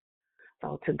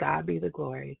 So to God be the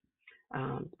glory.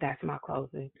 That's my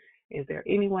closing. Is there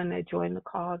anyone that joined the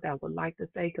call that would like to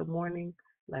say good morning?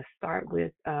 Let's start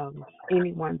with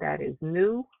anyone that is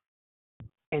new.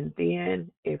 And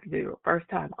then if you're a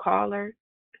first-time caller,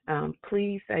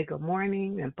 please say good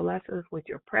morning and bless us with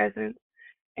your presence.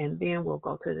 And then we'll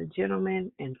go to the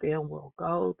gentleman, and then we'll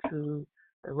go to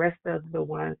the rest of the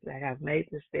ones that have made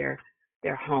this their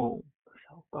home.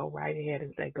 So go right ahead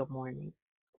and say good morning.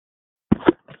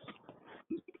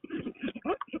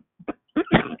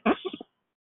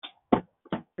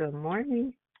 Good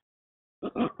morning.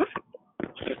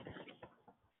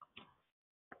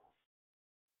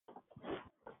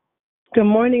 Good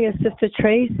morning, it's Sister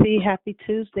Tracy. Happy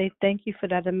Tuesday. Thank you for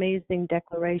that amazing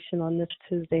declaration on this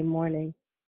Tuesday morning.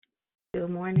 Good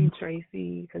morning,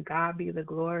 Tracy. To God be the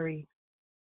glory.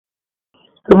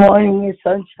 Good morning, it's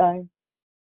Sunshine.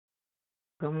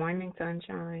 Good morning,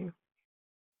 Sunshine.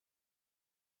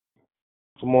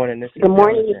 Good morning. This is Good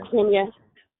morning, Jonathan. it's Kenya.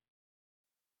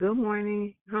 Good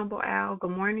morning, Humble Al.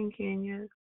 Good morning, Kenya.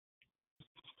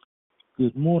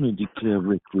 Good morning, Declare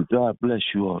Victory. God bless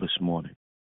you all this morning.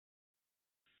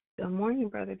 Good morning,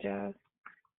 Brother Josh.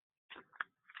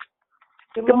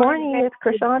 Good morning, it's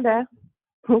Krishanda.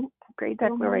 Great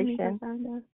Good morning, declaration.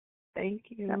 Krishanda. Thank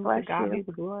you. God bless To God you. be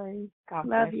the glory. God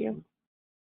Love bless you.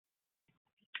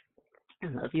 I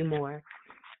love you more.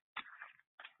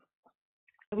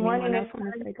 Good Anyone morning, else it's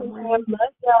want to say good God morning?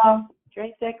 bless y'all.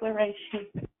 Great declaration.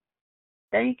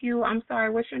 Thank you. I'm sorry,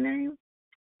 what's your name?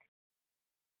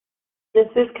 This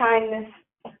is Kindness.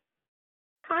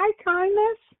 Hi,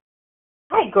 Kindness.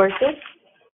 Hi, gorgeous.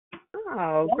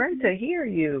 Oh, great to hear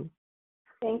you.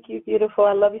 Thank you, beautiful.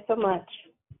 I love you so much.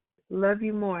 Love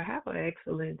you more. Have an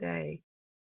excellent day.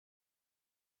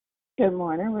 Good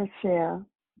morning, Rochelle.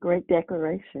 Great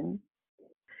declaration.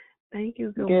 Thank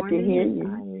you. Good Good morning, to hear Miss you.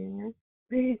 Diane.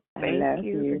 I Thank love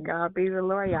you. To you. God be the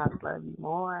glory. I love you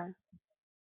more.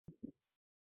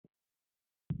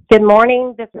 Good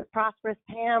morning. This is Prosperous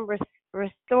Pam,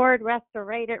 Restored,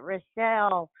 Restorated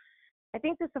Rochelle. I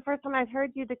think this is the first time I've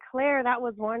heard you declare. That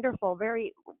was wonderful.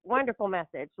 Very wonderful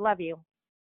message. Love you.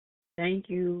 Thank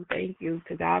you. Thank you.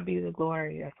 To God be the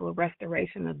glory. That's what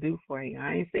restoration will do for you.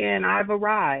 I ain't saying I've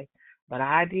arrived, but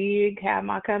I did have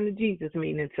my come to Jesus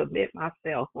meeting and submit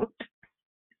myself.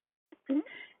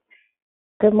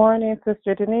 Good morning,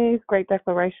 Sister Denise. Great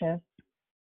declaration.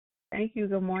 Thank you.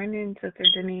 Good morning, Sister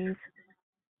Denise.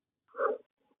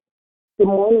 Good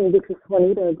morning, this is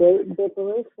Juanita. Great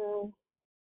declaration.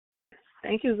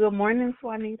 Thank you. Good morning,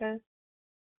 Swanita.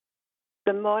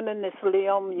 Good morning, Miss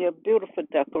Leon. Your beautiful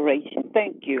decoration.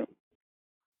 Thank you.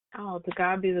 Oh, to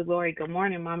God be the glory. Good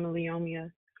morning, Mama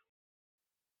Leomia.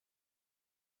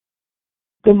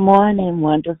 Good morning,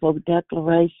 wonderful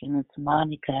declaration. It's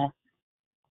Monica.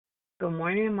 Good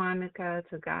morning, Monica.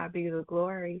 To God be the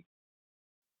glory.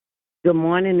 Good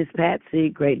morning, it's Patsy.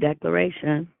 Great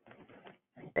declaration.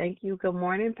 Thank you. Good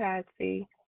morning, Patsy.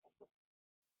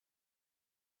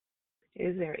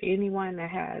 Is there anyone that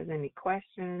has any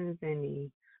questions,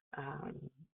 anything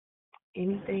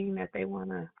that they want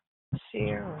to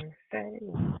share or say?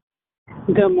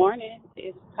 Good morning.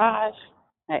 It's Tosh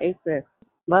at ACES.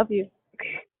 Love you.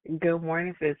 Good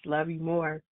morning, sis. Love you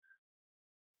more.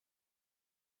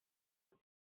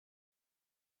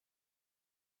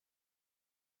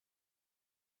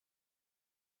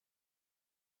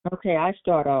 Okay, I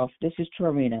start off. This is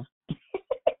Trina.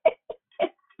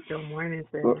 Good morning,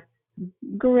 sis.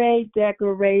 Great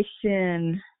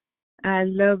declaration. I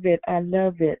love it. I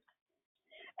love it.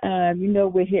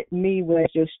 What hit me was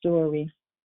your story.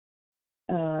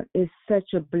 It's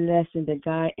such a blessing that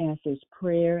God answers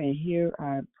prayer and hear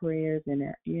our prayers, and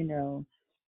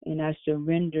and I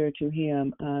surrender to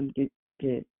Him.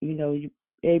 You're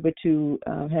able to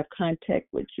have contact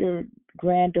with your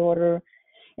granddaughter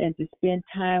and to spend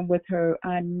time with her.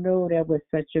 I know that was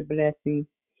such a blessing.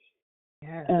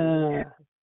 Yes.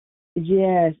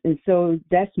 Yes, and so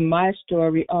that's my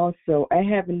story also. I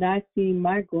have not seen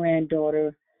my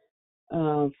granddaughter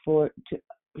and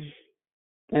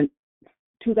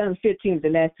 2015 is the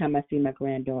last time I see my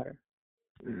granddaughter.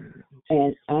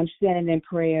 And I'm standing in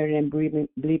prayer and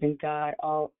believing God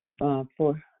all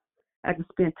for I can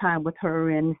spend time with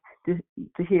her and to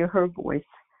hear her voice.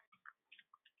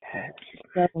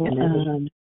 So,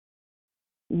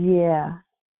 yeah.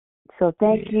 So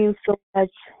thank you so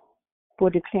much for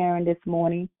declaring this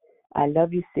morning. I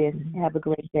love you, sis. Have a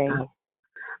great day.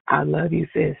 I love you,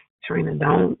 sis. Trina,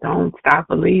 don't stop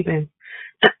believing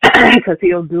because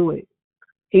He'll do it.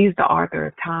 He's the author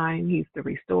of time. He's the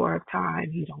restorer of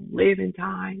time. He don't live in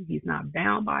time. He's not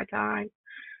bound by time.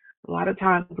 A lot of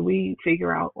times we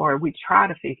figure out, or we try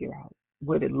to figure out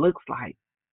what it looks like,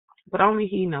 but only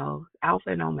He knows, Alpha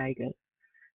and Omega.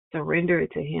 Surrender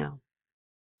it to Him.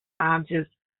 I'm just,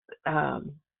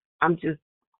 um, I'm just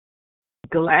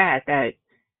glad that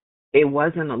it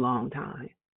wasn't a long time.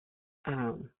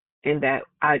 And that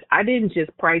I didn't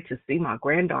just pray to see my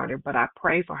granddaughter, but I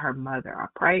pray for her mother. I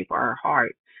pray for her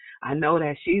heart. I know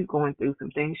that she's going through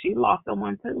some things. She lost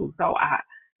someone too. So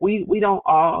we don't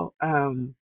all,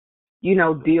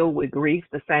 deal with grief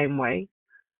the same way.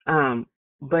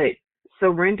 But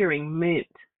surrendering meant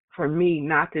for me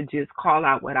not to just call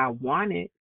out what I wanted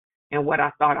and what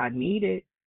I thought I needed,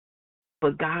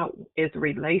 but God is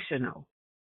relational.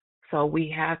 So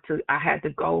I had to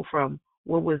go from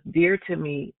what was dear to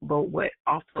me, but what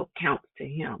also counts to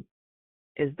Him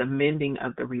is the mending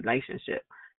of the relationship.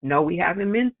 No, we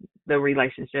haven't mended the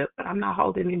relationship, but I'm not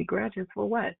holding any grudges for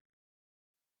what?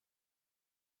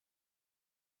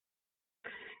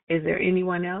 Is there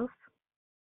anyone else?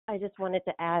 I just wanted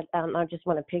to add, I just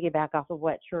want to piggyback off of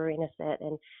what Sharina said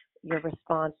and your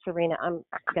response. Sharina, I'm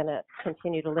going to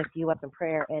continue to lift you up in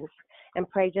prayer and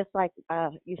pray just like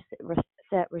you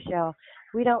said, Rochelle.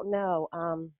 We don't know.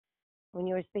 When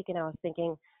you were speaking, I was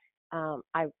thinking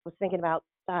about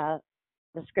the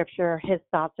scripture, His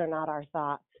thoughts are not our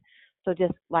thoughts. So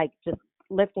just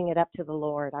lifting it up to the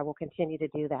Lord, I will continue to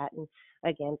do that. And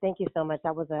again, thank you so much.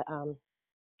 That was a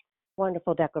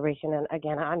wonderful declaration. And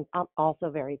again, I'm also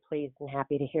very pleased and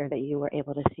happy to hear that you were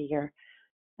able to see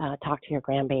talk to your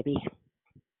grandbaby.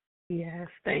 Yes,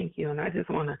 thank you. And I just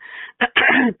want to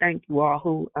thank you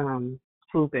all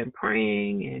who've been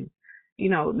praying and,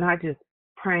 not just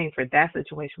praying for that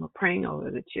situation, but praying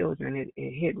over the children.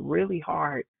 It hit really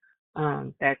hard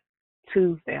that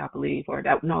Tuesday, I believe,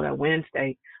 that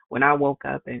Wednesday when I woke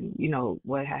up and,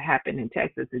 what had happened in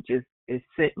Texas, it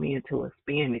sent me into a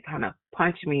spin. It kind of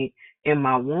punched me in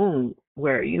my wound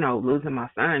where, losing my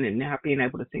son and not being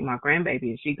able to see my grandbaby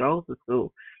and she goes to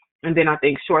school. And then I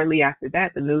think shortly after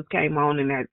that, the news came on and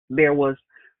that there was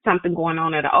something going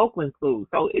on at an Oakland school.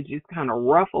 So it just kind of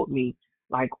ruffled me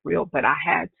like real, but I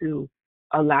had to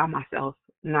allow myself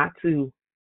not to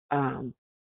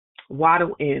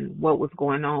waddle in what was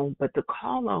going on, but to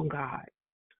call on God,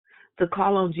 to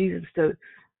call on Jesus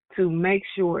to make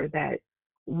sure that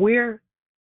we're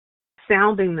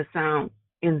sounding the sound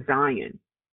in Zion.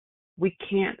 We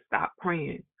can't stop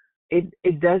praying.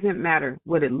 It doesn't matter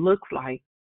what it looks like.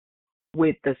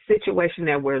 With the situation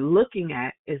that we're looking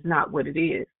at is not what it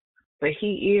is, but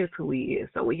He is who He is.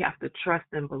 So we have to trust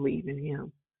and believe in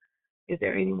Him. Is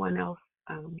there anyone else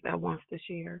that wants to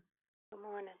share? Good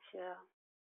morning, Shell.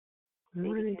 Good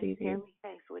morning, Dee Dee.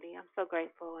 Hey, sweetie. I'm so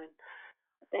grateful and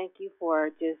thank you for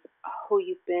just who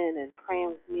you've been and praying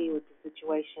with me with the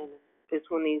situation.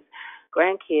 Just when these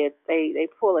grandkids, they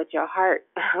pull at your heart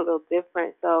a little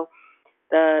different. So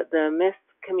the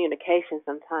miscommunication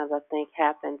sometimes I think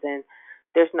happens and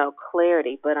there's no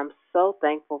clarity. But I'm so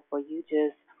thankful for you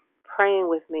just praying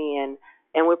with me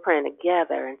and we're praying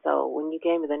together. And so when you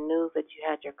gave me the news that you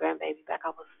had your grandbaby back,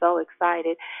 I was so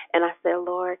excited. And I said,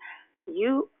 Lord,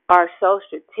 you are so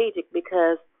strategic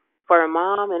because for a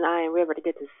mom and I and River to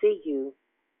get to see you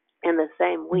in the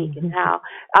same week and how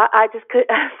I just could,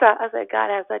 I said, God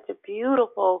has such a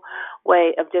beautiful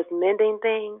way of just mending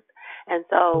things. And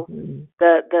so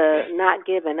the not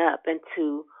giving up and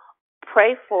to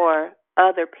pray for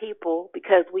other people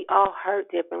because we all hurt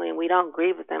differently and we don't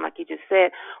grieve with them. Like you just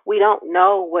said, we don't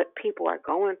know what people are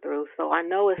going through. So I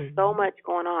know it's so much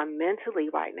going on mentally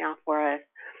right now for us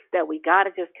that we got to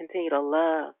just continue to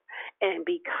love and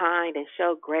be kind and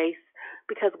show grace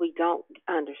because we don't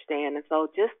understand. And so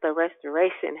just the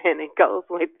restoration, and it goes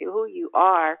with who you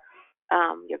are.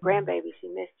 Your grandbaby, she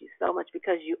missed you so much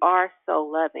because you are so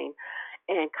loving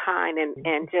and kind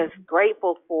and just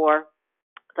grateful for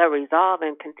the resolve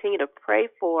and continue to pray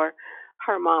for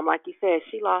her mom. Like you said,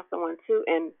 she lost someone too,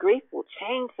 and grief will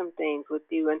change some things with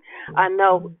you. And I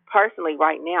know personally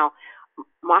right now,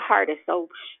 my heart is so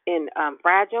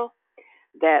fragile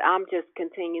that I'm just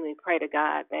continually pray to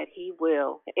God that He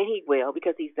will, and He will,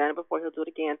 because He's done it before, He'll do it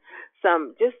again.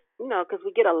 Some just, because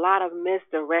we get a lot of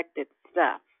misdirected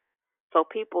stuff. So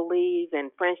people leave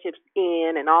and friendships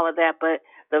end and all of that, but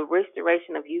the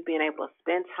restoration of you being able to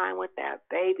spend time with that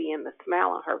baby and the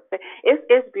smile on her face,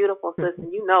 it's beautiful, sister.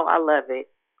 You know I love it.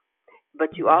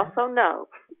 But you also know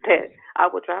that I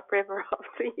will drop River off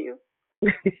to you.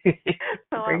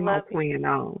 So Bring I my love you. twin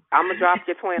on. I'm going to drop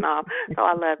your twin off. So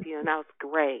I love you, and that was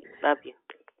great. Love you.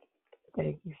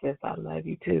 Thank you, sis. I love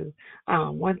you too.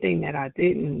 One thing that I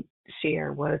didn't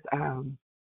share was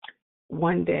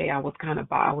one day I was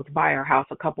by our house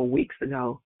a couple weeks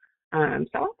ago, So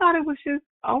I thought it was just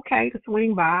okay to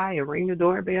swing by and ring the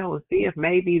doorbell and see if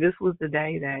maybe this was the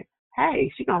day that,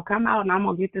 hey, she gonna come out and I'm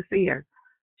gonna get to see her.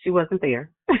 She wasn't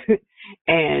there.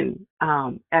 And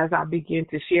as I began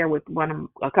to share with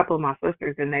a couple of my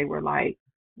sisters, and they were like,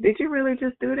 "Did you really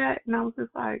just do that?" And I was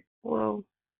just like, "Well,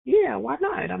 yeah, why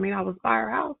not? I mean, I was by her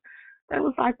house." They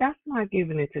was like, "That's not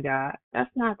giving it to God.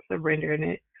 That's not surrendering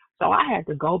it." So I had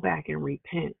to go back and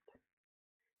repent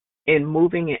and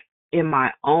moving it in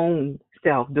my own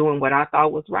self, doing what I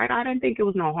thought was right. I didn't think it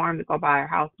was no harm to go by her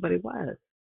house, but it was.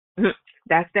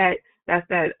 that's that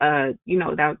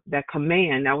that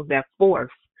command, that was that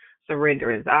force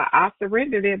surrenderance. I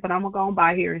surrendered it, but I'm gonna go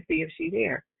by here and see if she's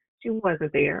there. She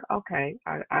wasn't there. Okay,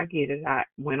 I get it. I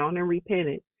went on and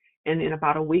repented. And then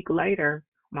about a week later,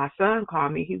 my son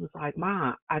called me. He was like,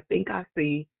 "Mom, I think I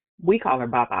see," we call her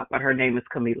Baba, but her name is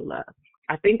Camila Love.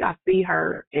 "I think I see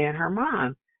her and her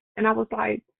mom." And I was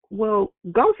like, "Well,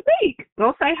 go speak.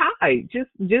 Go say hi. Just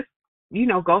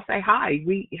go say hi.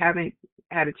 We haven't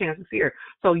had a chance to see her.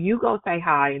 So you go say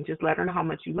hi and just let her know how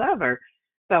much you love her."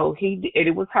 So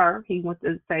it was her. He went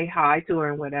to say hi to her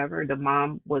and whatever. The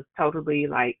mom was totally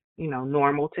like,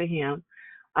 normal to him.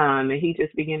 And he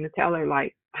just began to tell her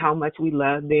like how much we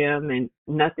love them and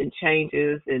nothing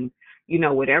changes, and,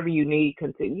 whatever you need,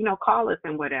 continue, call us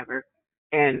and whatever.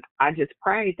 And I just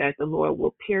prayed that the Lord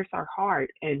will pierce her heart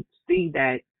and see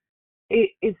that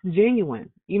it's genuine.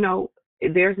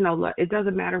 There's no, it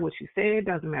doesn't matter what you said, it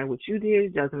doesn't matter what you did,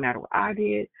 it doesn't matter what I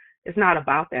did. It's not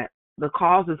about that. The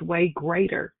cause is way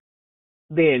greater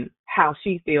than how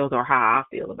she feels or how I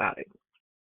feel about it.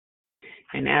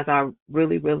 And as I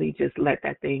really, really just let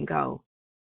that thing go,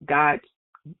 God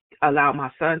allowed my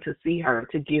son to see her,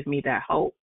 to give me that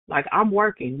hope. Like, I'm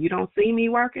working. You don't see me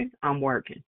working? I'm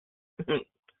working.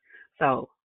 So,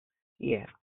 yeah.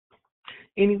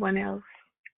 Anyone else?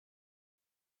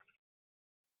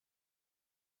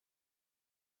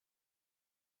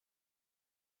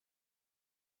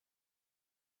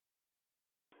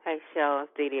 Hey, Shell,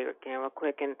 it's Dee Dee again, real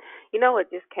quick. And you know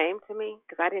what just came to me?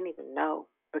 Because I didn't even know.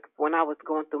 But when I was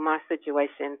going through my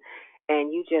situation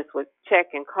and you just would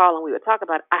check and call and we would talk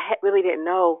about it, I really didn't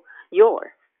know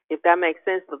yours, if that makes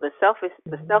sense. But the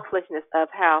selfishness of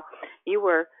how you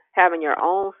were having your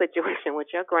own situation with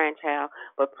your grandchild,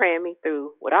 but praying me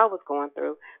through what I was going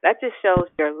through, that just shows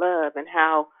your love and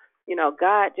how,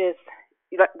 God just,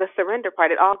 the surrender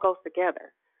part, it all goes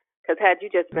together. Because had you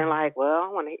just been like, well, I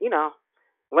want to,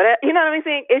 whatever, you know what I'm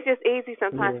saying? It's just easy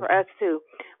sometimes for us too,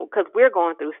 because we're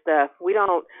going through stuff. We're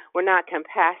not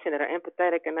compassionate or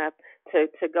empathetic enough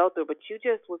to go through. But you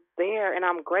just was there, and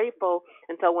I'm grateful.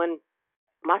 And so when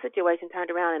my situation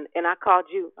turned around and I called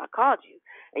you,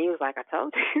 and you was like, "I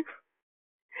told you."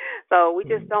 So we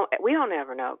just we don't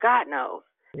ever know. God knows.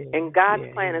 And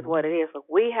God's plan is what it is. So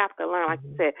we have to learn, like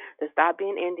you said, to stop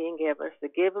being Indian givers, to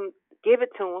give it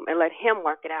to him and let him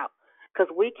work it out. Because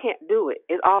we can't do it.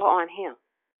 It's all on him.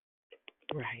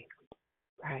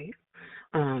 Right.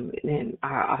 And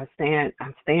I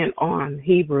stand on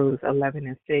Hebrews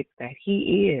 11:6 that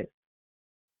He is,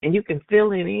 and you can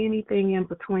fill in anything in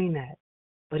between that.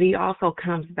 But He also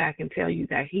comes back and tell you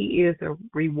that He is a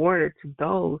rewarder to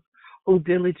those who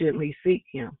diligently seek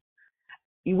Him.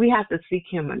 We have to seek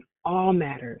Him in all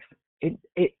matters.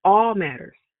 It all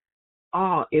matters.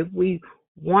 All. If we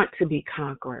want to be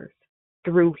conquerors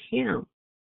through Him,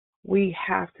 we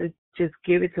have to just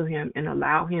give it to Him and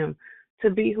allow Him to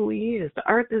be who He is. The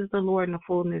earth is the Lord and the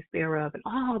fullness thereof, and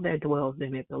all that dwells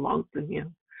in it belongs to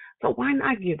Him. So why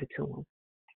not give it to Him?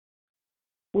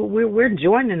 We're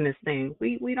joining this thing.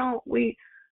 We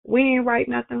ain't write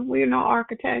nothing. We're no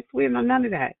architects. We're no none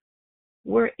of that.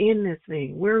 We're in this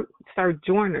thing. We're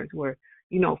sojourners. We're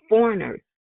foreigners.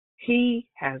 He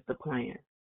has the plan.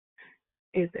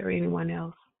 Is there anyone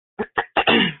else?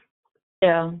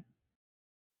 Yeah.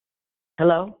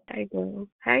 Hello? Hey, Glo.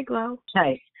 Hey, Glo.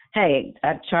 Hey,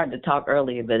 I tried to talk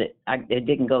earlier, but it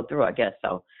didn't go through, I guess.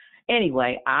 So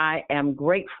anyway, I am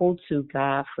grateful to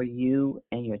God for you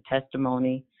and your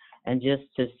testimony, and just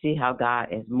to see how God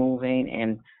is moving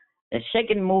and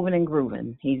shaking, moving, and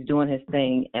grooving. He's doing His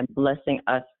thing and blessing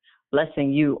us,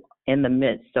 blessing you in the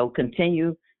midst. So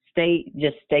continue, stay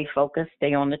focused,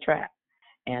 stay on the track.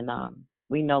 And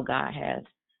we know God has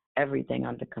everything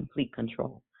under complete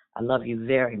control. I love you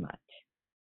very much.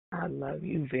 I love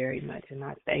you very much, and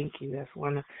I thank you. That's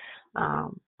one of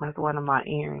my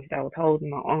earrings that was holding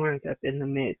my arms up in the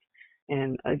midst.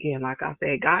 And again, like I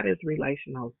said, God is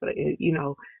relational. So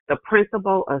the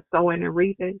principle of sowing and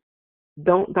reaping.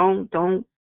 Don't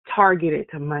target it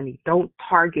to money. Don't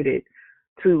target it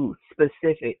to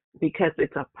specific, because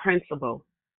it's a principle.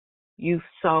 You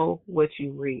sow what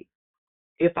you reap.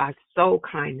 If I sow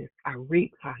kindness, I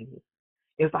reap kindness.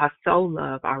 If I sow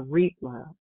love, I reap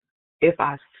love. If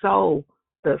I sow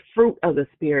the fruit of the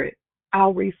Spirit,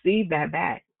 I'll receive that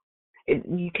back.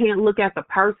 You can't look at the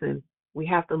person. We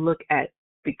have to look at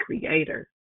the Creator.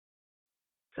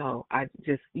 So I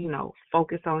just,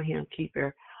 focus on Him. Keep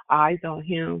your eyes on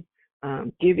Him.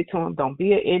 Give it to Him. Don't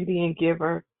be an Indian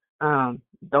giver.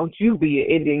 Don't you be an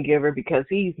Indian giver, because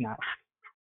He's not.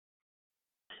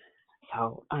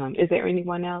 So, is there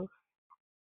anyone else?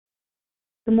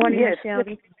 Good morning, Yes. Michelle.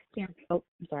 This is Kim. Oh,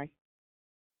 I'm sorry.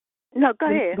 No, go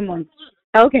ahead. Good morning.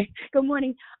 Okay. Good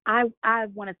morning. I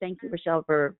want to thank you, Michelle,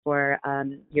 for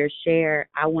your share.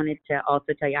 I wanted to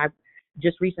also tell you, I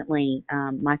just recently,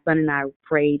 my son and I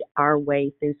prayed our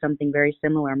way through something very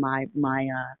similar. My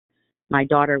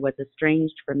daughter was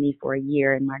estranged from me for a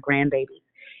year, and my grandbaby,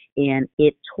 and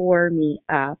it tore me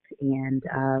up. And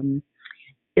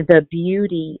the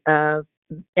beauty of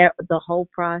the whole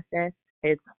process,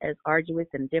 as arduous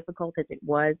and difficult as it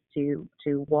was to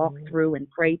walk through and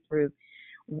pray through,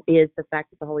 is the fact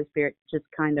that the Holy Spirit just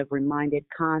kind of reminded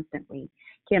constantly,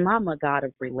 Kim, I'm a God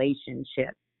of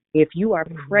relationships. If you are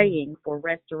praying for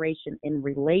restoration in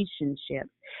relationships,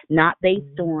 not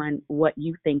based on what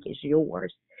you think is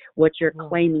yours, what you're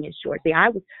claiming is yours. See, I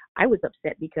was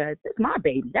upset because it's my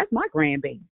baby. That's my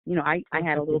grandbaby. I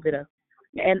had a little bit of,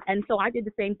 and so I did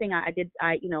the same thing. I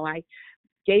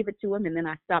gave it to him, and then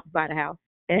I stopped by the house.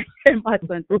 And my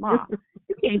son said, Mom,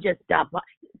 you can't just stop by.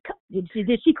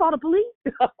 Did she call the police?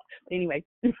 Anyway,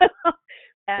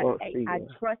 I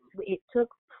trust it took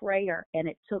prayer, and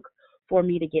it took for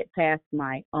me to get past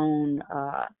my own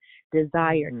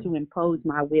desire to impose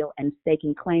my will and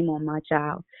staking claim on my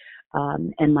child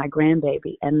and my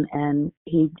grandbaby. And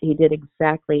he did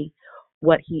exactly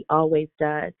what he always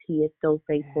does. He is so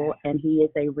faithful, and he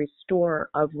is a restorer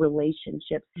of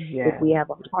relationships. If we have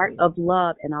a heart of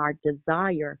love and our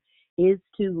desire is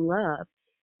to love,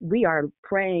 we are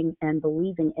praying and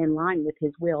believing in line with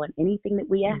his will, and anything that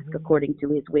we ask according to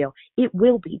his will, it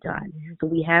will be done. So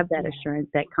we have that assurance,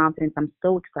 that confidence. I'm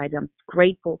so excited. I'm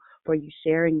grateful for you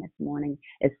sharing this morning.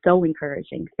 It's so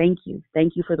encouraging. Thank you.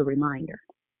 Thank you for the reminder.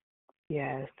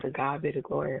 Yes, to God be the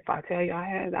glory. If I tell you,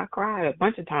 I cried a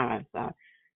bunch of times.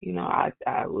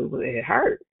 It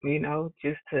hurt,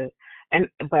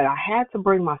 but I had to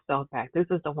bring myself back. This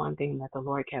is the one thing that the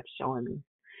Lord kept showing me.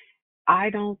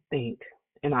 I don't think,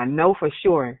 and I know for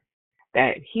sure,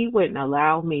 that He wouldn't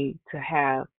allow me to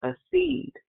have a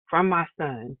seed from my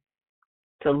son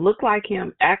to look like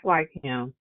him, act like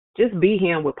him, just be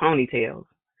him with ponytails,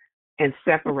 and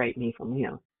separate me from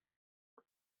him.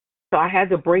 So I had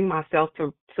to bring myself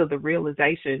to the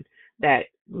realization that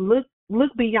look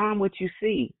beyond what you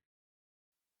see.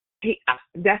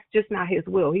 That's just not His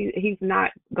will. He's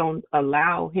not going to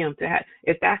allow him to have.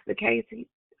 If that's the case,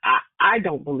 I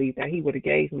don't believe that He would have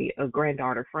gave me a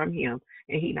granddaughter from him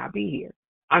and he not be here.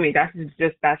 I mean, that's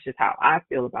just how I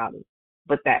feel about it.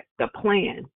 But that the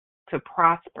plan to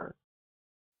prosper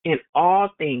in all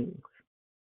things,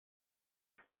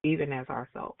 even as our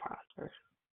soul prospers.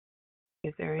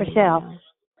 Is there anything Michelle, else?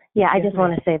 yeah, I Yes, just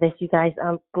want ma'am. to say this, you guys.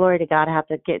 Glory to God. I have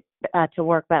to get to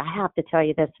work, but I have to tell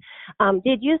you this.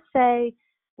 Did you say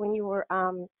when you were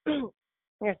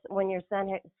when your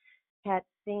son had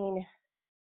seen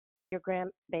your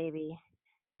grandbaby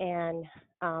and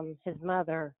his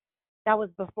mother, that was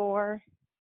before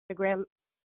the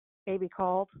grandbaby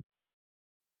called?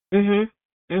 It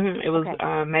was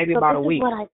Okay. maybe So about this a is week,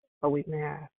 what I a week and a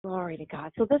half. Glory to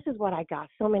God. So this is what I got.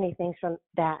 So many things from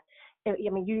that. I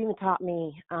mean, you even taught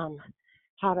me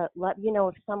how to let,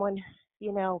 if someone,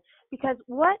 because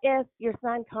what if your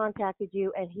son contacted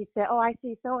you and he said, oh, I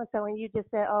see so-and-so, and you just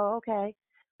said, oh, okay.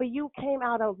 But you came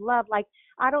out of love. Like,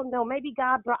 I don't know, maybe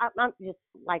God brought, I'm just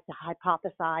like to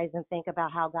hypothesize and think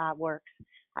about how God works.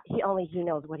 He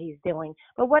knows what he's doing.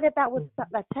 But what if that was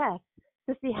a test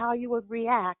to see how you would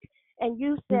react? And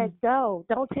you said, go.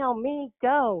 Don't tell me,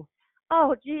 go.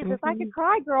 Oh, Jesus, I could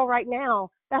cry, girl, right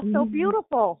now. That's so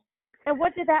beautiful. And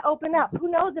what did that open up? Who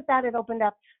knows if that had opened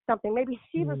up something? Maybe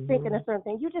she was thinking a certain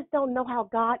thing. You just don't know how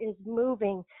God is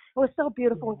moving. It was so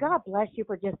beautiful. And God bless you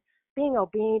for just being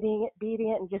obedient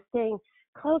and just staying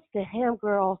close to Him,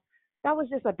 girl. That was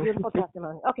just a beautiful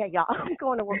testimony. Okay, y'all, I'm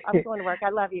going to work. I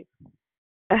love you.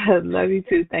 I love you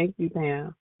too. Thank you,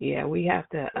 Pam. Yeah, we have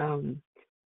to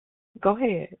go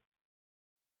ahead.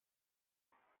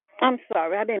 I'm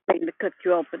sorry, I didn't mean to cut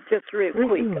you off, but just real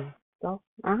quick. Go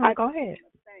ahead.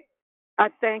 I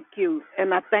thank you,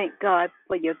 and I thank God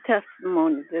for your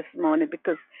testimony this morning,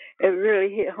 because it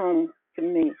really hit home to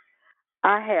me.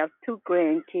 I have 2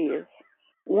 grandkids.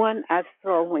 One I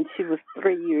saw when she was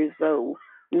 3 years old.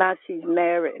 Now she's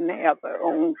married and have her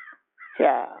own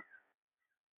child.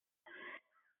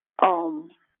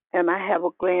 And I have a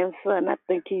grandson. I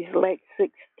think he's like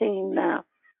 16 now,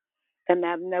 and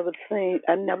I never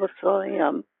saw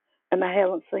him, and I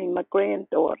haven't seen my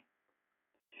granddaughter.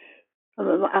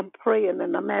 I'm praying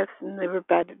and I'm asking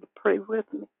everybody to pray with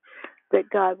me that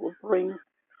God will bring,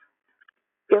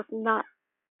 if not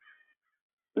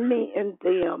me and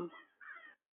them,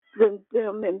 then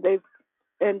them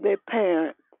and their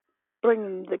parents, bring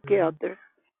them together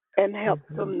and help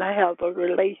them to have a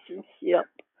relationship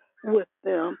with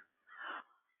them.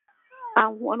 I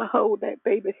want to hold that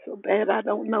baby so bad. I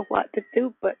don't know what to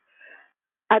do, but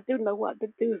I do know what to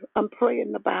do. I'm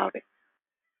praying about it.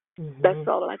 That's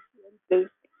all I can do.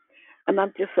 And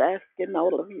I'm just asking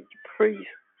all of you to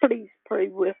please pray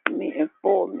with me and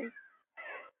for me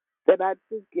that I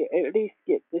do at least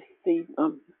get to see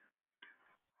them.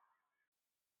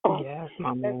 Yes,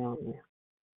 my man.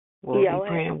 We'll be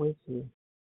praying with you.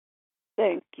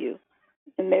 Thank you.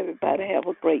 And everybody have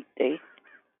a great day.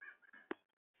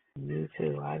 You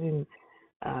too.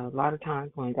 A lot of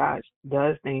times when God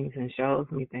does things and shows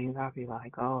me things, I'll be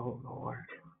like, oh, Lord.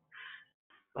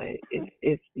 But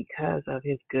it's because of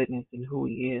his goodness and who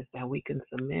he is that we can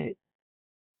submit.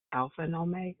 Alpha and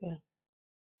Omega.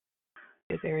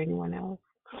 Is there anyone else?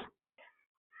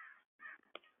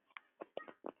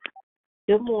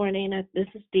 Good morning. This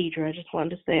is Deidre. I just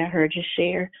wanted to say I heard you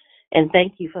share, and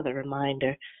thank you for the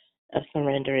reminder of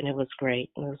surrender, and it was great.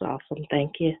 It was awesome.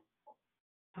 Thank you.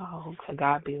 Oh, to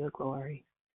God be the glory.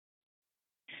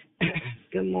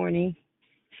 Good morning,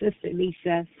 Sister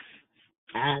Lisa.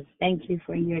 Thank you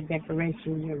for your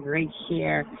declaration, your great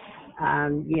share. I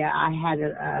had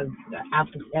a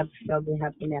episode that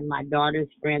happened at my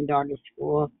granddaughter's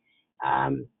school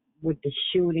with the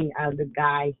shooting of the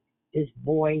guy, this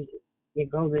boy. You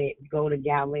go to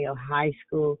Galileo High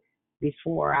School.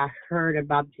 Before I heard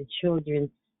about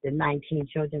the 19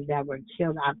 children that were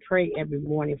killed, I pray every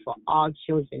morning for all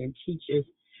children and teachers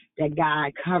that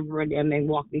God cover them and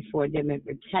walk before them in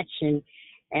protection.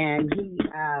 And he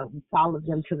followed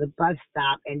them to the bus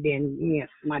stop, and then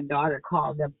my daughter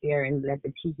called up there and let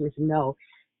the teachers know.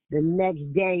 The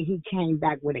next day, he came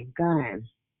back with a gun,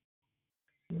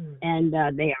 and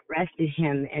they arrested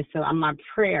him. And so on my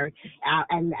prayer,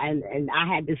 and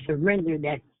I had to surrender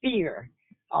that fear.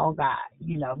 Oh God,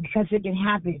 because it can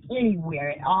happen anywhere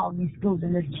at all these schools,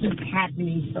 and this keeps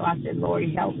happening. So I said, Lord,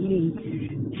 help me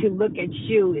to look at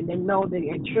you and then know that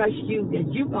and trust you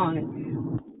that you're gonna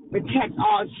protect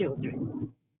all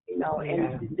children,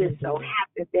 and it just so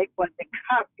happened they want to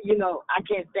cover, I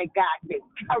can't say God didn't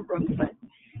cover them, but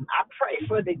I pray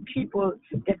for the people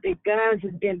that the guns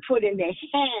have been put in their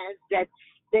hands, that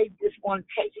they just want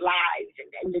to take lives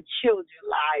and the children's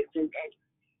lives, and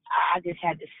I just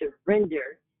had to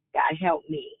surrender. God help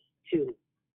me to,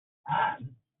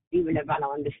 even if I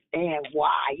don't understand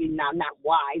why, not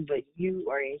why, but you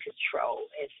are in control,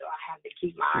 and so I have to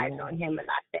keep my eyes on him, and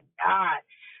I thank God.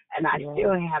 And I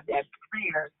still have that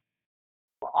prayer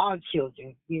for all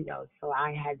children, so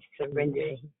I had to surrender.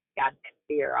 He got that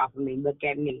fear off of me. Look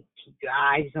at me. Keep your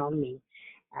eyes on me.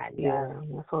 And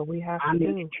that's what we have I'm to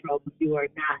in do. control. You are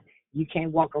not. You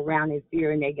can't walk around in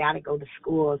fear, and they got to go to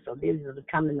school. So this is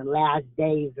coming the last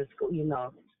days of school.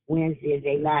 Wednesday is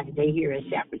their last day here in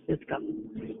San Francisco.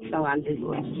 So I'm just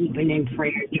keeping in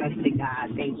prayer, trusting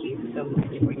God. Thank you so much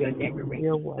for your declaration.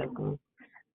 You're welcome.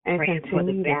 And praying for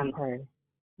the continue to family. pray.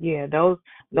 Yeah, those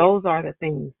are the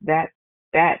things that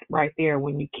right there,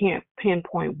 when you can't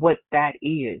pinpoint what that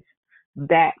is,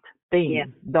 that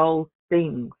thing, those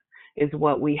things is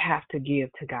what we have to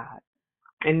give to God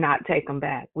and not take them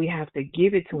back. We have to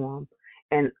give it to him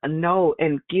and know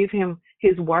and give him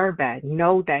his word back.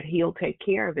 Know that he'll take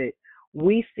care of it.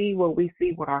 We see what we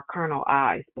see with our carnal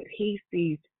eyes, but he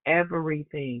sees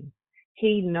everything.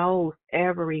 He knows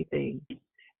everything.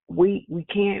 We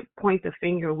can't point the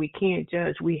finger. We can't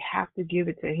judge. We have to give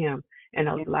it to him and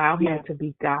allow him to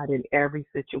be God in every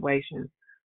situation.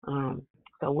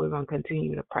 So we're going to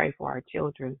continue to pray for our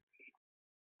children.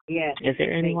 Yes. Is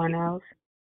there anyone else?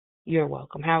 You're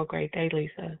welcome. Have a great day,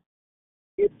 Lisa.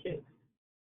 You too.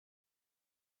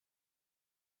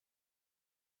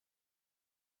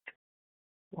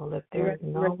 Well, if there's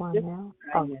no one else.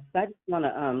 I just want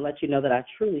to let you know that I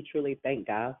truly, truly thank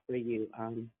God for you.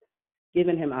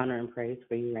 Giving him honor and praise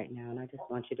for you right now. And I just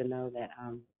want you to know that,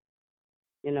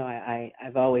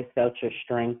 I've always felt your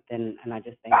strength, and I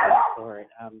just thank God for it.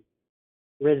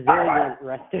 Resilient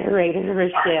restorator,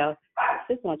 Rochelle.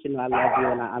 Just want you to know I love you,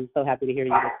 and I'm so happy to hear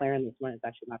you declaring this morning. It's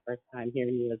actually my first time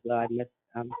hearing you as well. I missed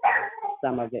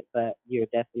some of it, but you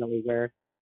definitely were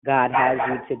God has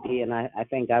you to be, and I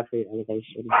thank God for your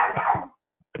elevation.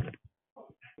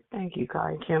 Thank you,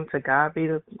 God. Kim, to God be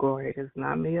the glory. It's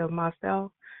not me of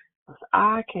myself.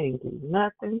 I can't do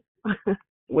nothing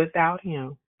without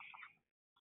him.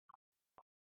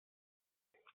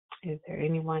 Is there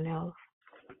anyone else?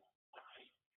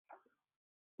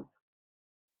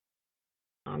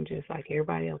 I'm just like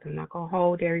everybody else. I'm not going to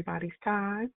hold everybody's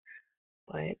time,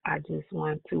 but I just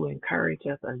want to encourage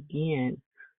us again.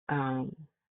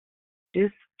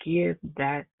 Just give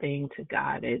that thing to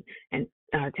God. And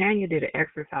Tanya did an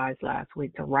exercise last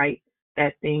week to write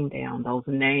that thing down, those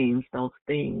names, those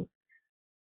things.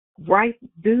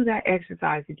 Do that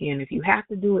exercise again. If you have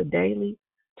to do it daily,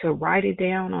 to write it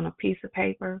down on a piece of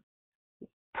paper,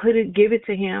 give it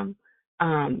to him,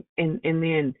 and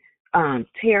then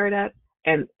tear it up,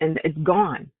 and it's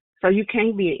gone. So you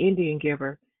can't be an Indian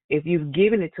giver if you've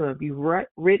given it to him. You've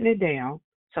written it down,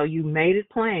 so you made it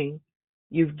plain.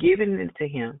 You've given it to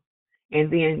him,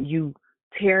 and then you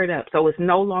tear it up, so it's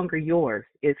no longer yours.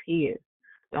 It's his.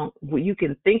 You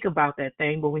can think about that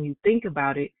thing, but when you think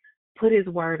about it, put his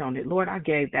word on it. Lord, I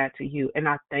gave that to you, and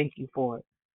I thank you for it.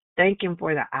 Thank him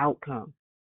for the outcome.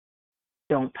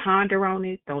 Don't ponder on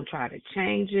it. Don't try to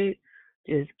change it.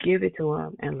 Just give it to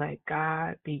him and let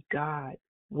God be God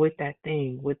with that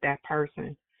thing, with that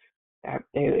person.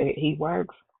 He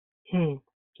works. He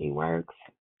works.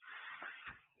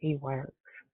 He works.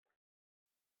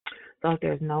 So if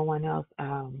there's no one else,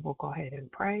 we'll go ahead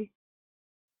and pray.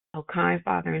 Oh, kind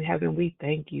Father in heaven, we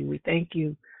thank you. We thank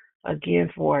you again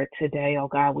for today, oh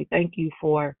God. We thank you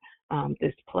for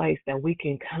this place that we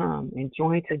can come and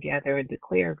join together and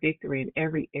declare victory in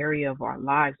every area of our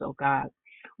lives, oh God.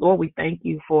 Lord, we thank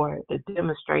you for the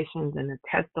demonstrations and the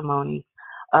testimonies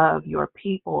of your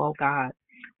people, oh God.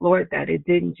 Lord, that it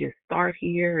didn't just start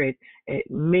here, it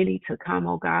many to come,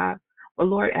 oh God. But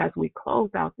Lord, as we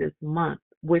close out this month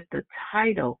with the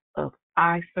title of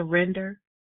I Surrender,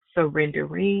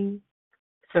 Surrendering,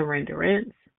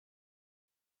 Surrenderance,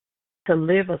 to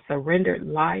live a surrendered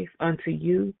life unto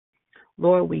you,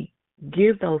 Lord, we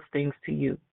give those things to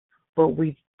you, but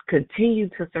we continue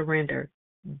to surrender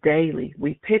daily.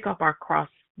 We pick up our cross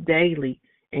daily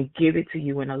and give it to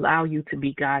you and allow you to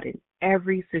be God in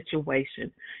every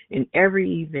situation, in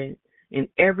every event, in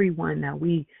every one that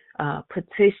we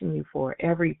petition you for,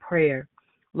 every prayer.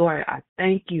 Lord, I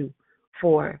thank you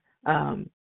for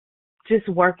just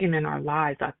working in our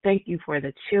lives. I thank you for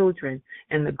the children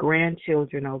and the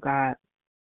grandchildren, oh God,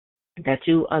 that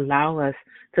you allow us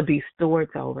to be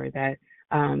stewards over, that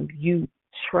you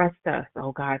trust us,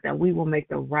 oh God, that we will make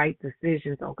the right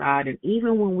decisions, oh God. And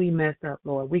even when we mess up,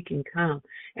 Lord, we can come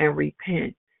and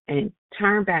repent and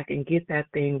turn back and get that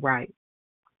thing right.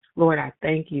 Lord, I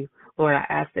thank you. Lord, I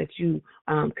ask that you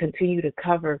continue to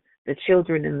cover the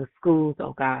children in the schools,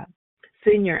 oh God.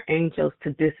 Send your angels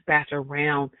to dispatch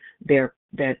around their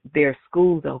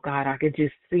schools, oh God. I could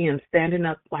just see them standing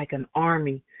up like an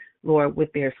army, Lord,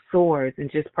 with their swords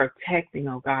and just protecting,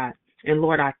 oh God. And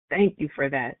Lord, I thank you for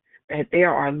that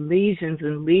there are legions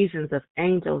and legions of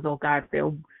angels, oh God.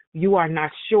 You are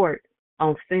not short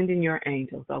on sending your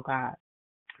angels, oh God.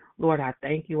 Lord, I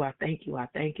thank you. I thank you. I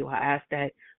thank you. I ask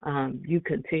that you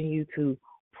continue to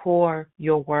pour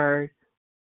your word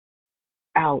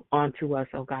out onto us,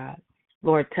 oh God.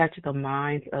 Lord, touch the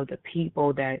minds of the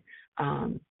people that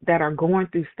are going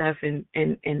through stuff and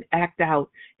act out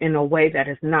in a way that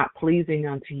is not pleasing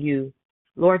unto you.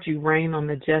 Lord, you reign on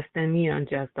the just and the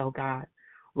unjust, oh God.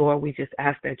 Lord, we just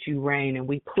ask that you reign, and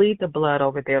we plead the blood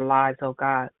over their lives, oh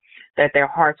God, that their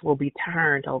hearts will be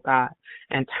turned, oh God,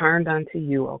 and turned unto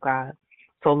you, oh God.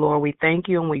 So, Lord, we thank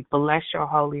you and we bless your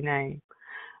holy name.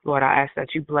 Lord, I ask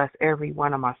that you bless every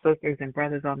one of my sisters and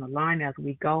brothers on the line as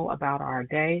we go about our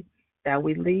day, that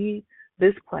we leave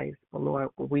this place, but Lord,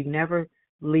 we never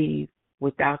leave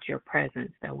without your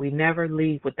presence, that we never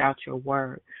leave without your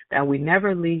word, that we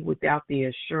never leave without the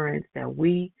assurance that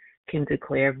we can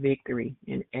declare victory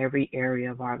in every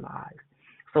area of our lives.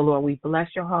 So, Lord, we bless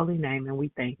your holy name and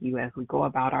we thank you as we go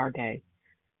about our day.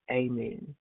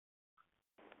 Amen.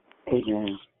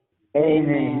 Amen.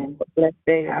 Amen. Blessed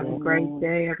day. Have a great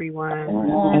day,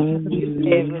 everyone.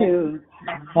 You too.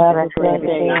 Have a blessed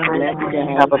day.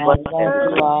 Have a blessed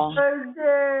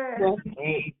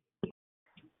day.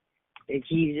 In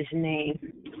Jesus' name.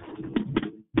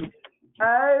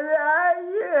 I love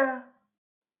you.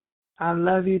 I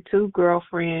love you too,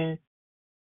 girlfriend.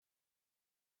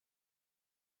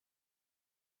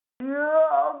 You're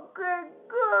a good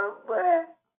girlfriend.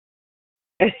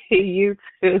 You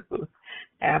too.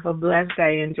 Have a blessed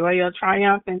day. Enjoy your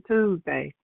triumphant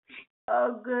Tuesday.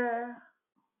 Okay.